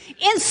see,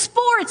 in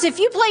sports, if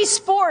you play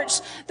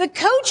sports, the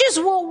coaches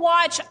will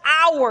watch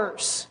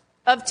hours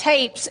of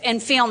tapes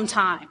and film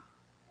time.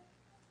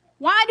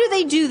 Why do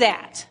they do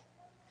that?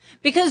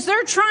 Because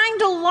they're trying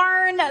to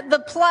learn the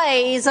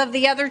plays of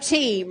the other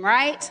team,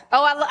 right?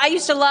 Oh, I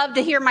used to love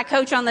to hear my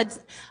coach on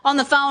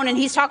the phone, and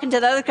he's talking to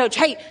the other coach.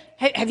 Hey,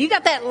 have you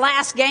got that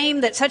last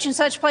game that such and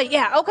such played?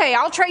 Yeah, okay,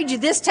 I'll trade you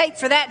this tape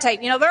for that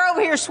tape. You know, they're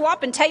over here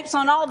swapping tapes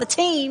on all the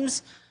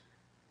teams.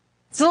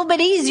 It's a little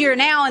bit easier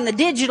now in the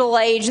digital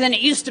age than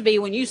it used to be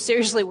when you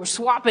seriously were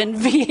swapping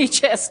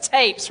VHS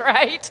tapes,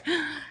 right?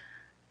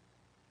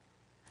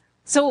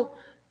 So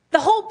the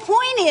whole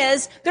point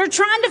is they're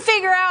trying to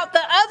figure out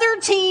the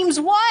other team's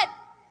what?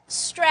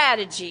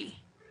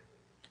 Strategy.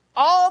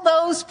 All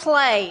those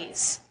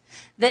plays.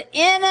 The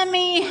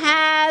enemy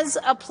has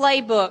a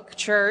playbook,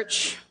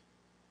 church.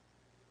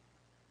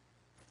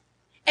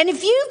 And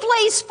if you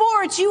play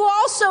sports, you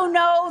also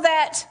know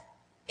that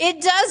it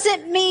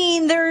doesn't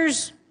mean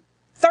there's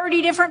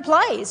 30 different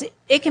plays.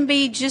 It can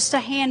be just a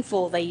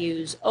handful they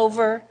use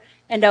over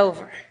and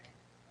over.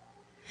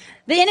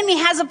 The enemy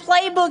has a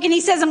playbook, and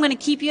he says, I'm going to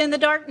keep you in the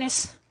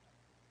darkness.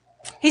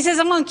 He says,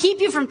 I'm going to keep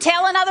you from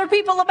telling other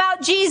people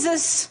about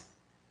Jesus.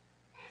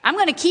 I'm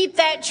going to keep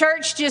that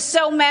church just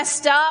so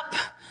messed up,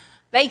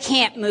 they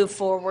can't move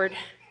forward.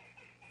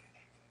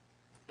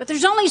 But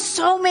there's only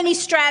so many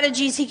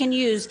strategies he can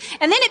use.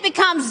 And then it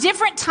becomes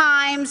different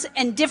times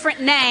and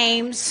different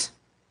names,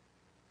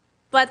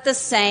 but the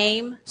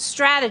same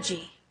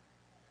strategy.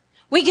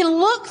 We can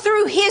look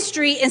through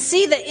history and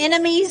see the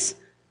enemy's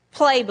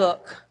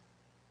playbook.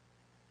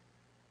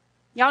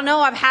 Y'all know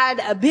I've had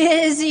a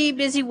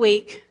busy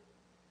week,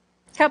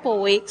 couple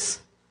of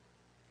weeks.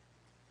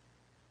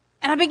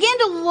 And I began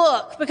to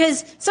look,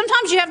 because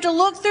sometimes you have to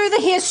look through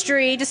the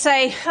history to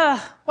say,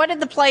 what did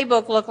the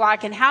playbook look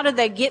like and how did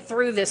they get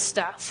through this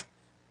stuff?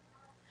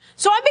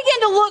 So I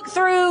began to look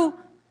through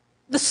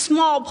the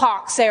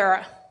smallpox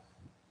era.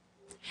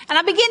 And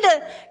I began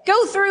to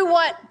go through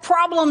what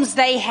problems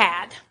they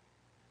had.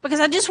 Because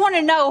I just want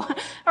to know,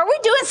 are we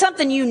doing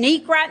something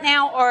unique right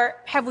now, or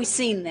have we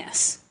seen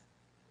this?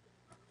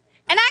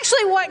 And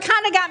actually what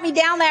kind of got me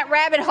down that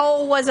rabbit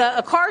hole was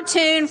a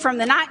cartoon from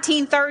the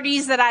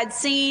 1930s that I'd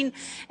seen.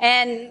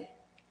 And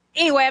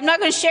anyway, I'm not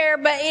going to share,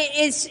 but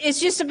it's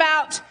just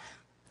about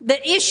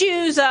the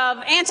issues of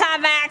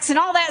anti-vax and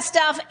all that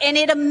stuff. And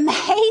it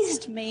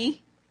amazed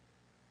me.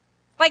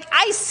 Like,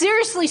 I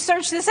seriously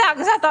searched this out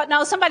because I thought,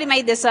 no, somebody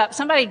made this up.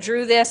 Somebody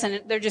drew this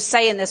and they're just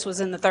saying this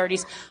was in the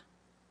 30s.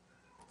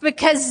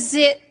 Because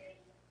it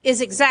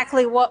is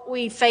exactly what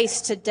we face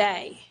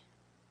today.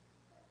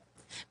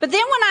 But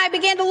then when I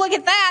began to look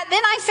at that,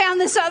 then I found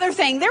this other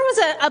thing. There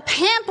was a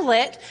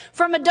pamphlet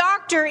from a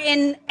doctor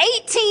in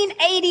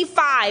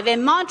 1885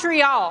 in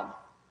Montreal,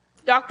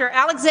 Dr.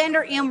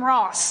 Alexander M.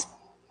 Ross.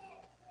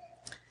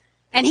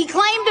 And he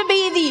claimed to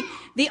be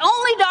the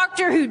only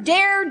doctor who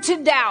dared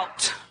to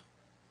doubt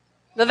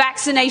the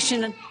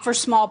vaccination for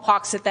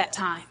smallpox at that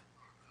time.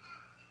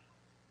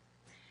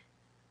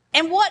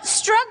 And what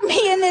struck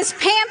me in this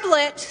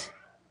pamphlet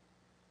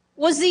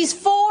was these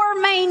four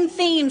main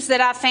themes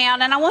that I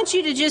found, and I want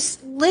you to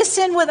just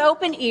listen with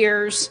open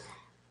ears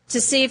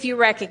to see if you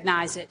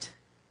recognize it.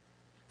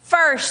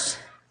 First,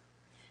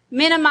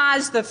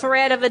 minimize the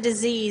threat of a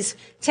disease.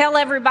 Tell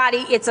everybody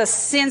it's a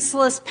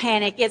senseless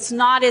panic. It's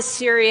not as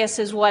serious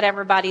as what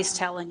everybody's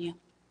telling you.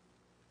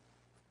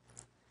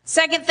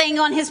 Second thing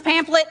on his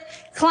pamphlet,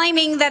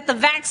 claiming that the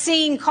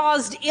vaccine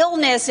caused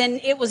illness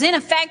and it was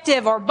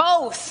ineffective or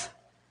both.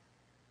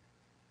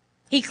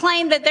 He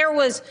claimed that there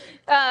was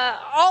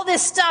all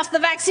this stuff the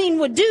vaccine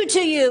would do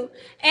to you,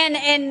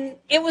 and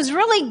it was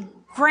really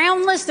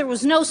groundless. There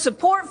was no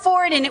support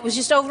for it, and it was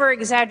just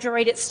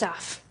over-exaggerated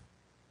stuff.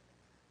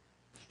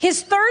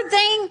 His third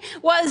thing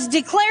was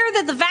declare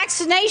that the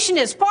vaccination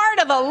is part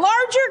of a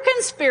larger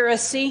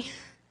conspiracy.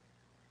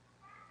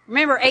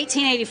 Remember,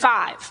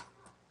 1885,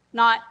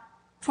 not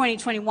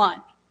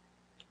 2021.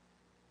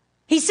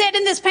 He said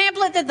in this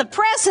pamphlet that the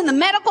press and the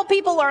medical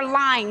people are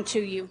lying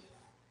to you.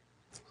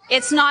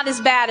 It's not as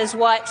bad as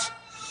what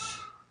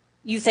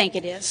you think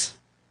it is.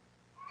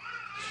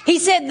 He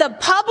said the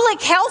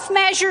public health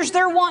measures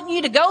they're wanting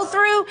you to go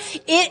through,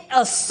 it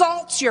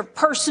assaults your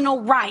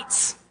personal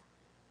rights.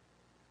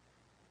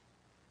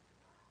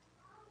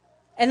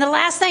 And the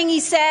last thing he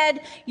said,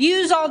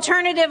 use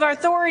alternative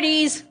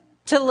authorities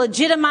to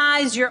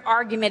legitimize your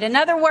argument. In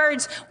other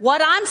words,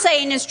 what I'm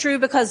saying is true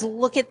because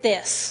look at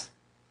this.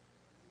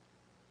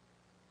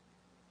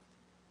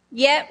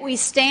 Yet we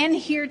stand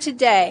here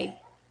today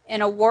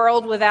in a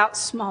world without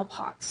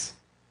smallpox.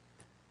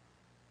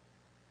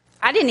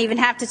 I didn't even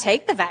have to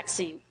take the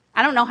vaccine.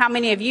 I don't know how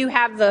many of you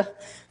have the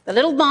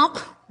little bump,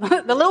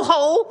 the little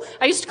hole.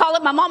 I used to call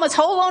it my mama's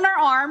hole on her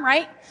arm,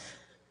 right? Right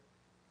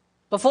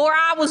before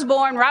I was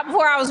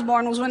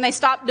born was when they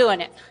stopped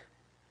doing it.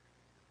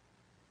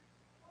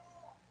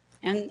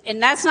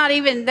 And that's not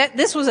even,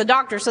 this was a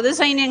doctor, so this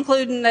ain't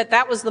including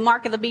that was the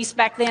mark of the beast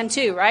back then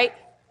too, right?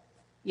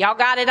 Y'all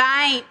got it,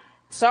 I ain't.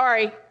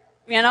 Sorry,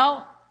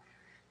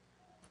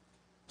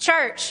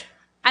 Church,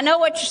 I know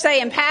what you're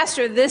saying,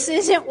 Pastor, this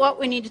isn't what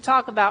we need to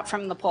talk about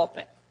from the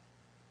pulpit.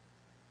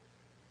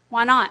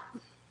 Why not?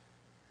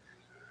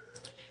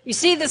 You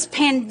see, this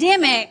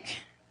pandemic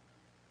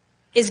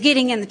is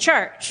getting in the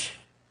church.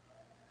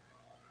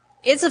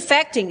 It's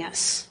affecting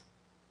us.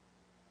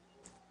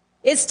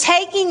 It's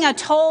taking a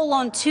toll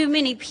on too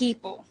many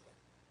people.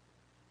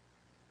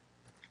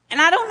 And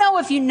I don't know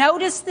if you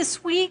noticed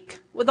this week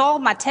with all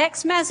my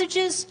text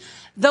messages,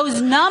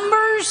 those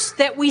numbers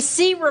that we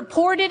see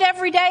reported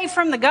every day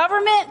from the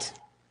government,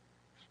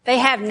 they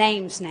have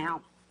names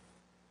now.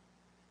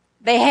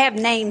 They have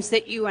names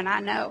that you and I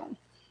know.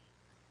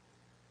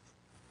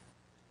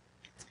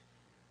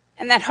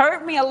 And that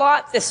hurt me a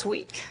lot this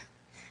week,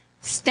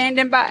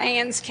 standing by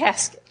Ann's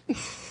casket.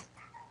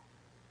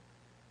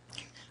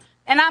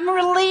 And I'm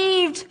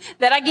relieved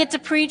that I get to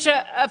preach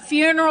a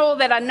funeral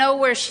that I know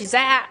where she's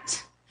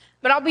at.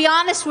 But I'll be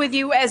honest with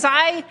you, as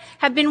I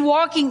have been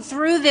walking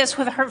through this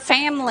with her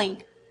family,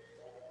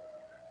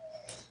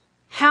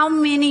 how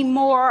many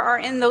more are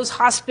in those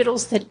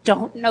hospitals that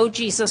don't know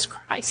Jesus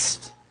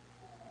Christ?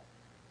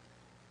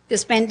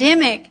 This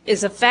pandemic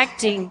is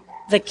affecting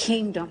the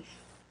kingdom.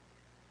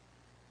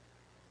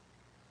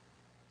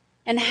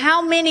 And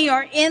how many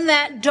are in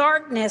that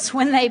darkness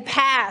when they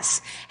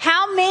pass?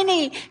 How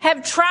many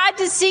have tried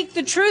to seek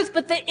the truth,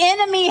 but the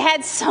enemy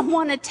had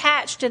someone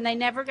attached and they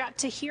never got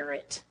to hear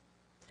it?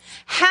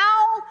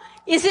 How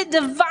is it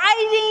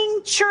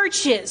dividing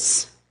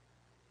churches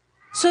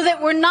so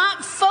that we're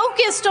not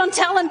focused on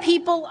telling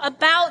people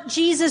about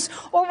Jesus,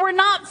 or we're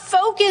not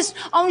focused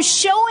on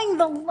showing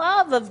the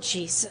love of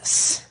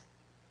Jesus,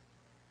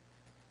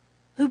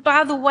 who,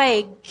 by the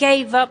way,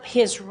 gave up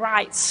his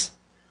rights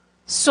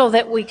so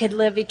that we could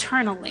live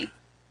eternally?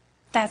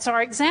 That's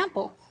our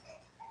example.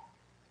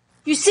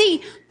 You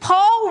see,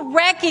 Paul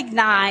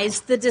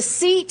recognized the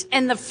deceit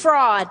and the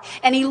fraud,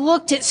 and he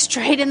looked it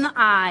straight in the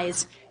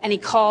eyes, and he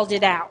called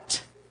it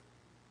out.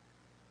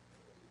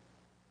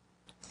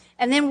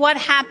 And then what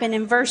happened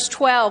in verse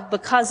 12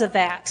 because of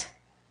that?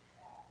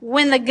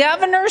 When the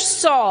governor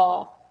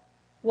saw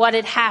what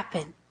had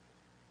happened,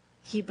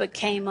 he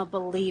became a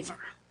believer,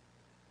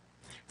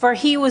 for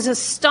he was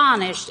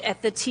astonished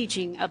at the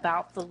teaching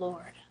about the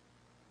Lord.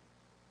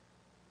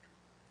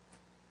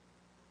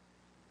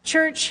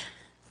 Church,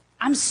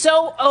 I'm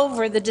so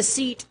over the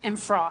deceit and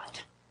fraud.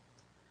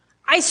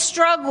 I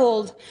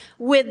struggled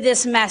with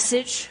this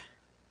message.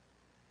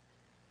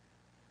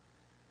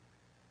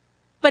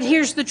 But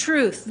here's the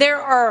truth. There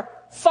are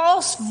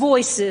false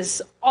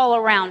voices all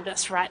around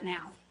us right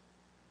now.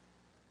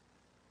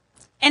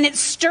 And it's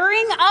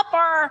stirring up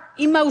our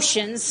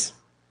emotions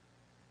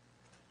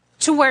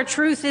to where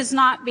truth is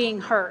not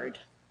being heard.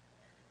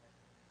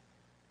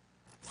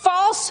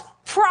 False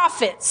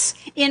prophets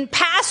in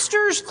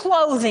pastors'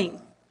 clothing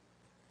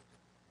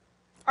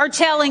are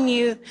telling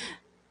you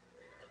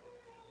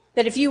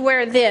that if you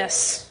wear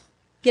this,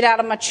 get out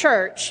of my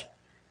church,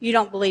 you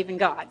don't believe in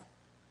God.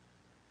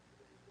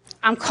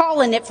 I'm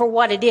calling it for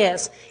what it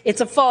is.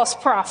 It's a false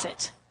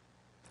prophet.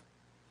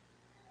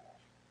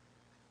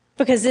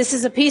 Because this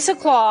is a piece of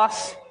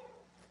cloth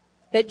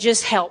that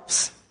just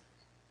helps.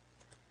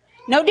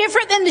 No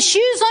different than the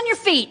shoes on your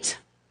feet.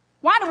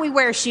 Why do we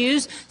wear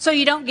shoes? So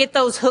you don't get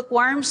those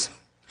hookworms?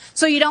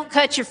 So you don't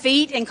cut your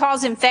feet and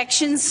cause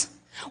infections?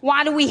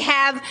 Why do we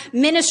have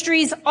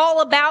ministries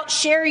all about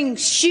sharing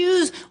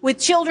shoes with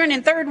children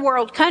in third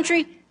world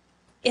country?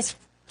 It's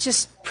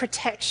just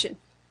protection.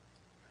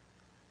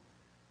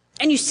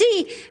 And you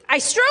see, I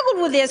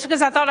struggled with this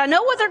because I thought, I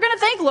know what they're going to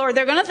think, Lord.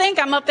 They're going to think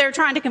I'm up there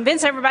trying to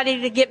convince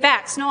everybody to get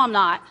vaxxed. No, I'm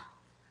not.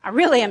 I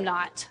really am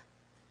not.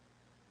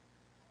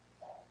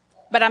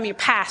 But I'm your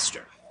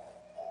pastor.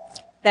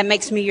 That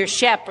makes me your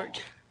shepherd.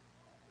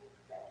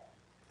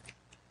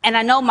 And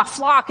I know my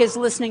flock is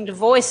listening to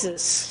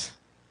voices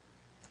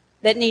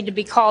that need to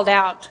be called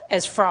out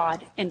as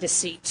fraud and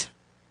deceit.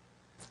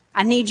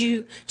 I need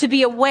you to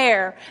be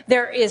aware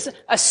there is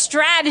a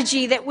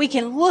strategy that we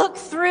can look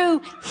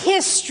through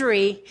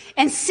history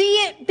and see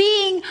it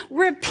being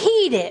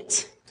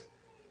repeated.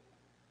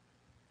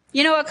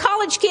 You know, a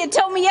college kid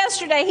told me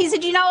yesterday, he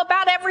said,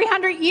 about every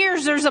 100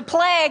 years there's a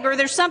plague or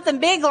there's something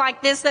big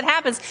like this that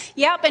happens.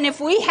 Yep, and if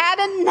we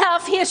had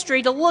enough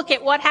history to look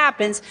at what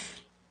happens,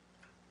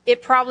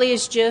 it probably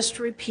is just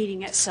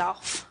repeating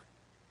itself.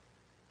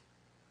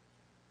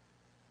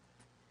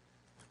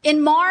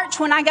 In March,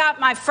 when I got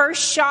my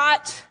first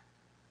shot,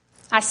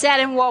 I sat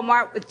in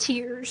Walmart with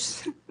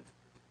tears.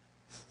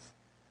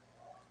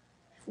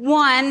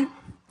 One,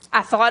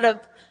 I thought of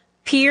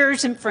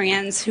peers and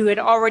friends who had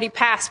already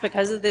passed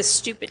because of this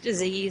stupid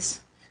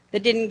disease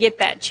that didn't get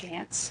that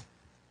chance.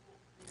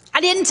 I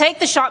I didn't take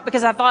the shot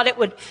because I thought it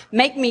would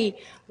make me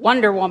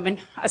Wonder Woman.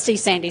 I see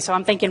Sandy, so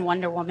I'm thinking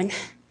Wonder Woman.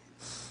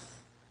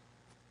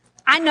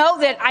 I know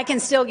that I can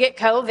still get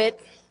COVID,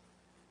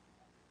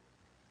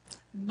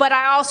 but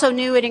I also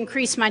knew it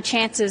increased my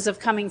chances of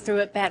coming through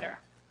it better.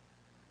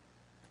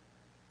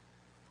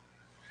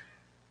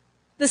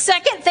 The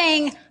second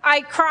thing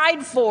I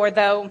cried for,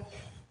 though,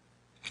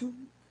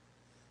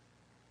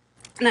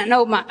 and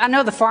I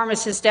know the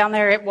pharmacist down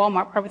there at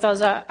Walmart probably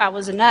thought I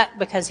was a nut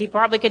because he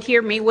probably could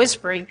hear me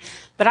whispering,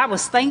 but I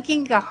was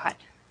thanking God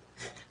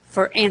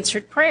for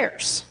answered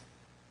prayers.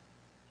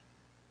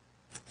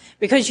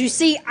 Because you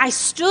see, I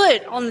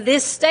stood on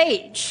this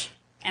stage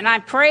and I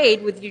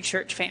prayed with you,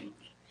 church family.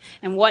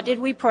 And what did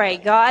we pray?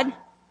 God,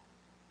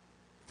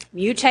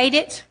 mutate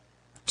it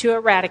to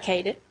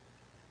eradicate it,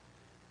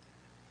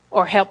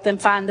 or help them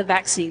find the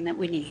vaccine that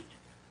we need.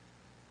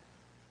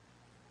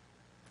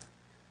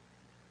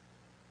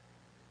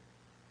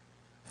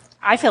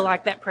 I feel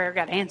like that prayer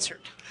got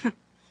answered.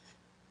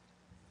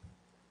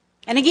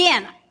 And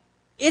again,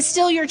 it's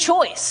still your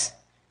choice.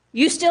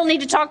 You still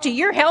need to talk to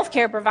your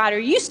healthcare provider.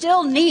 You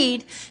still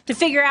need to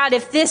figure out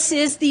if this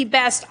is the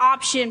best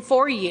option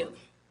for you.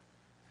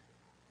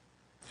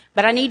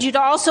 But I need you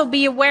to also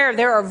be aware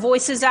there are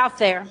voices out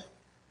there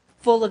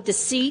full of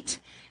deceit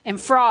and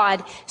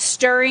fraud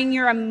stirring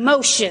your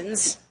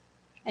emotions,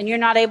 and you're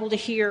not able to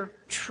hear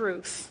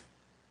truth.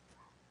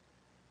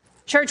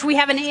 Church, we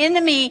have an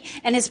enemy,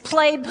 and his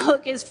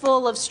playbook is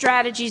full of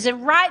strategies.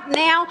 And right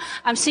now,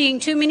 I'm seeing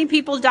too many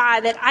people die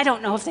that I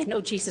don't know if they know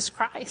Jesus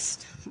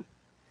Christ.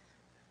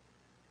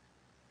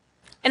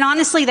 And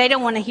honestly, they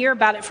don't want to hear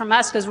about it from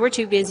us because we're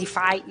too busy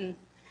fighting.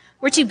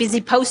 We're too busy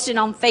posting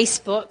on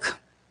Facebook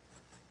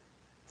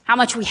how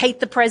much we hate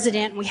the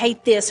president, and we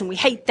hate this, and we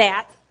hate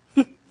that.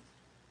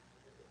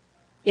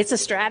 It's a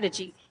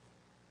strategy.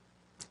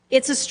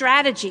 It's a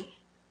strategy.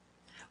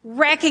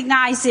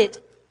 Recognize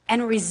it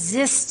and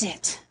resist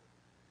it.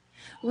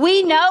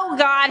 We know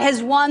God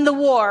has won the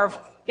war.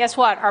 Guess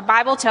what? Our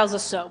Bible tells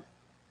us so.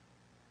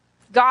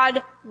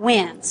 God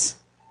wins.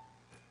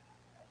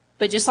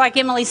 But just like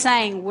Emily's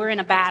saying, we're in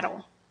a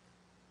battle.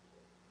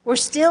 We're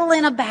still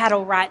in a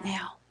battle right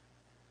now.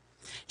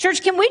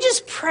 Church, can we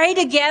just pray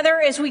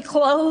together as we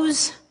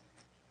close?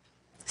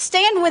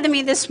 Stand with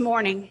me this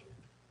morning.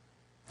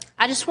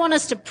 I just want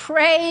us to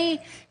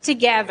pray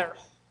together.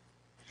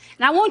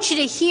 And I want you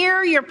to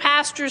hear your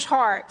pastor's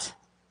heart.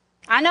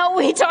 I know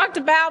we talked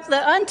about the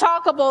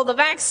untalkable, the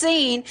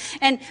vaccine,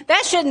 and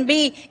that shouldn't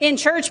be in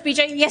church,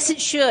 BJ. Yes, it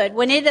should.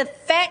 When it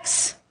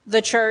affects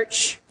the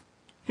church,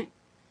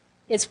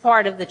 it's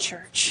part of the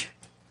church.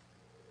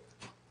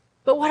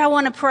 But what I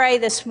want to pray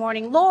this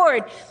morning,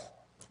 Lord,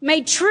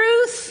 may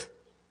truth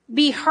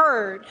be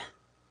heard.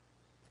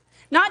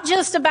 Not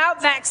just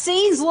about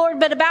vaccines, Lord,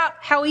 but about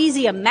how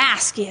easy a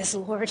mask is,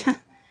 Lord,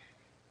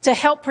 to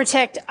help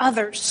protect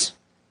others.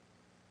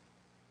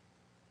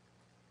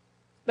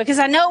 Because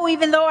I know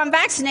even though I'm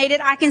vaccinated,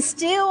 I can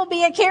still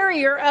be a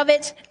carrier of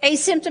it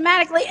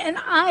asymptomatically, and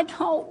I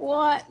don't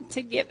want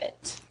to give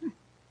it.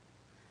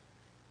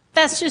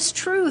 That's just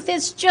truth.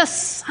 It's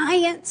just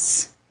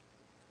science.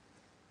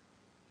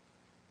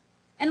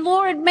 And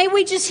Lord, may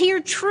we just hear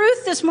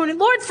truth this morning.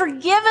 Lord,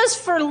 forgive us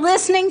for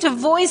listening to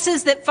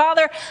voices that,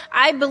 Father,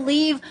 I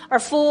believe are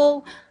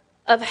full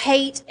of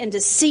hate and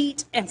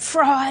deceit and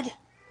fraud.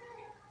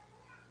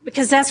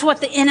 Because that's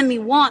what the enemy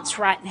wants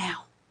right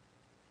now.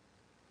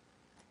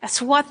 That's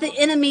what the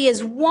enemy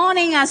is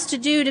wanting us to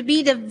do, to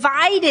be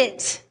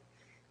divided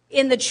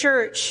in the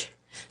church.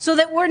 So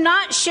that we're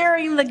not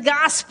sharing the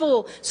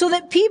gospel. So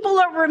that people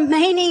are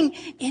remaining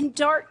in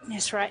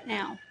darkness right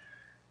now.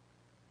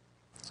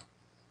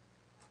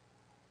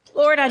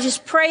 Lord, I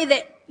just pray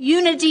that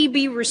unity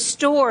be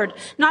restored,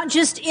 not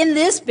just in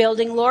this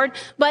building, Lord,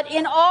 but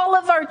in all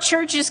of our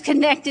churches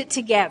connected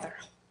together.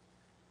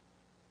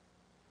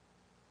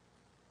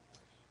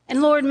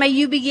 And Lord, may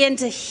you begin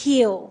to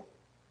heal,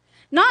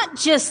 not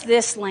just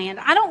this land.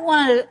 I don't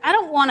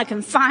want to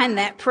confine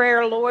that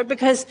prayer, Lord,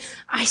 because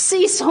I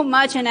see so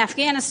much in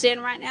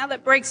Afghanistan right now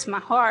that breaks my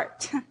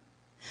heart.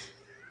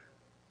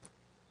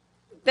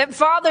 That,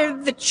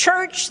 Father, the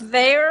church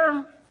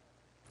there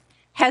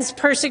has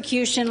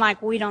persecution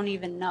like we don't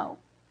even know.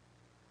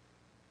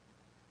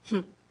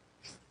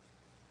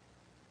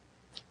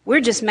 We're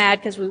just mad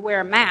because we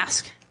wear a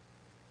mask.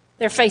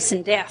 They're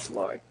facing death,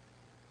 Lord.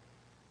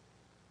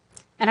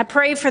 And I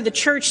pray for the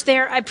church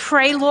there. I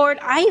pray, Lord,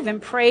 I even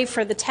pray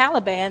for the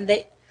Taliban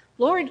that,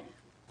 Lord,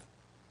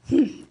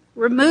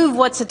 remove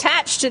what's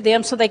attached to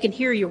them so they can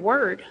hear your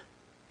word.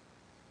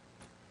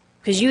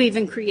 Because you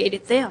even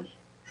created them.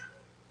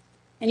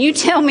 And you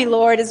tell me,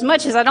 Lord, as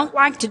much as I don't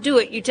like to do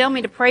it, you tell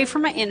me to pray for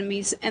my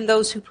enemies and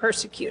those who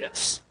persecute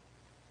us.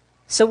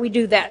 So we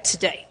do that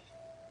today.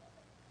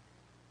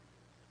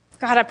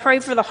 God, I pray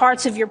for the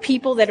hearts of your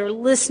people that are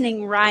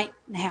listening right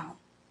now.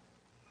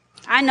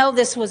 I know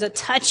this was a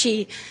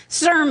touchy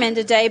sermon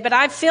today, but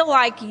I feel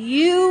like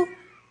you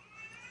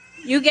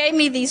gave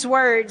me these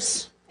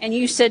words and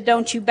you said,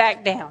 don't you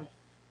back down.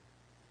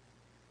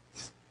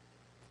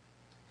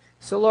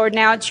 So, Lord,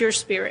 now it's your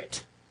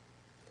Spirit.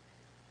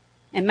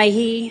 And may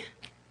he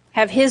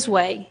have his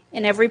way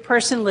in every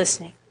person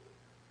listening.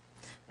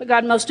 But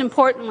God, most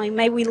importantly,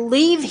 may we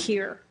leave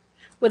here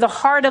with a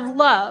heart of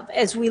love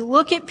as we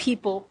look at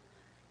people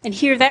and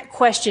hear that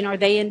question, are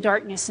they in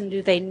darkness and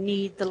do they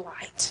need the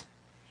light?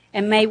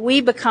 And may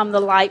we become the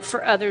light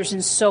for others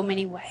in so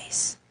many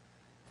ways.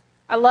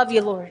 I love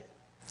you, Lord.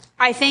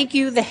 I thank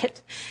you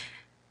that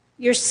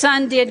your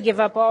Son did give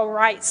up all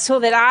rights so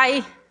that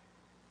I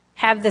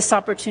have this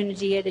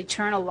opportunity at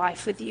eternal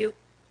life with you.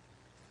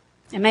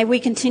 And may we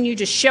continue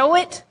to show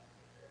it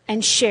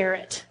and share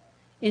it.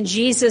 In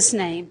Jesus'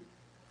 name,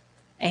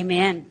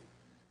 amen.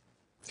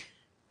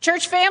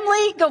 Church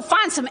family, go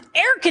find some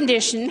air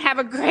conditioning, have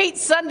a great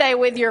Sunday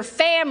with your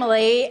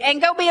family,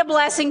 and go be a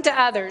blessing to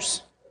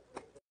others.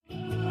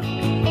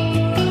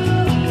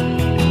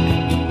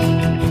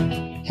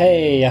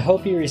 Hey, I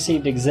hope you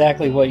received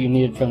exactly what you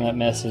needed from that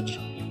message.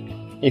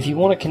 If you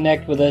want to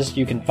connect with us,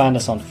 you can find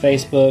us on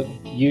Facebook,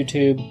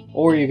 YouTube,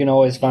 or you can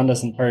always find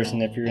us in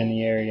person if you're in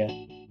the area.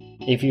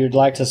 If you'd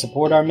like to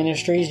support our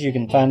ministries, you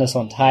can find us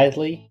on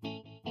Tithely.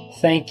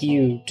 Thank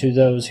you to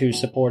those who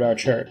support our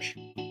church.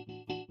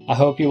 I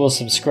hope you will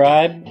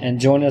subscribe and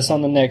join us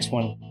on the next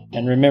one.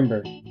 And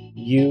remember,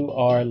 you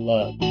are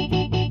loved.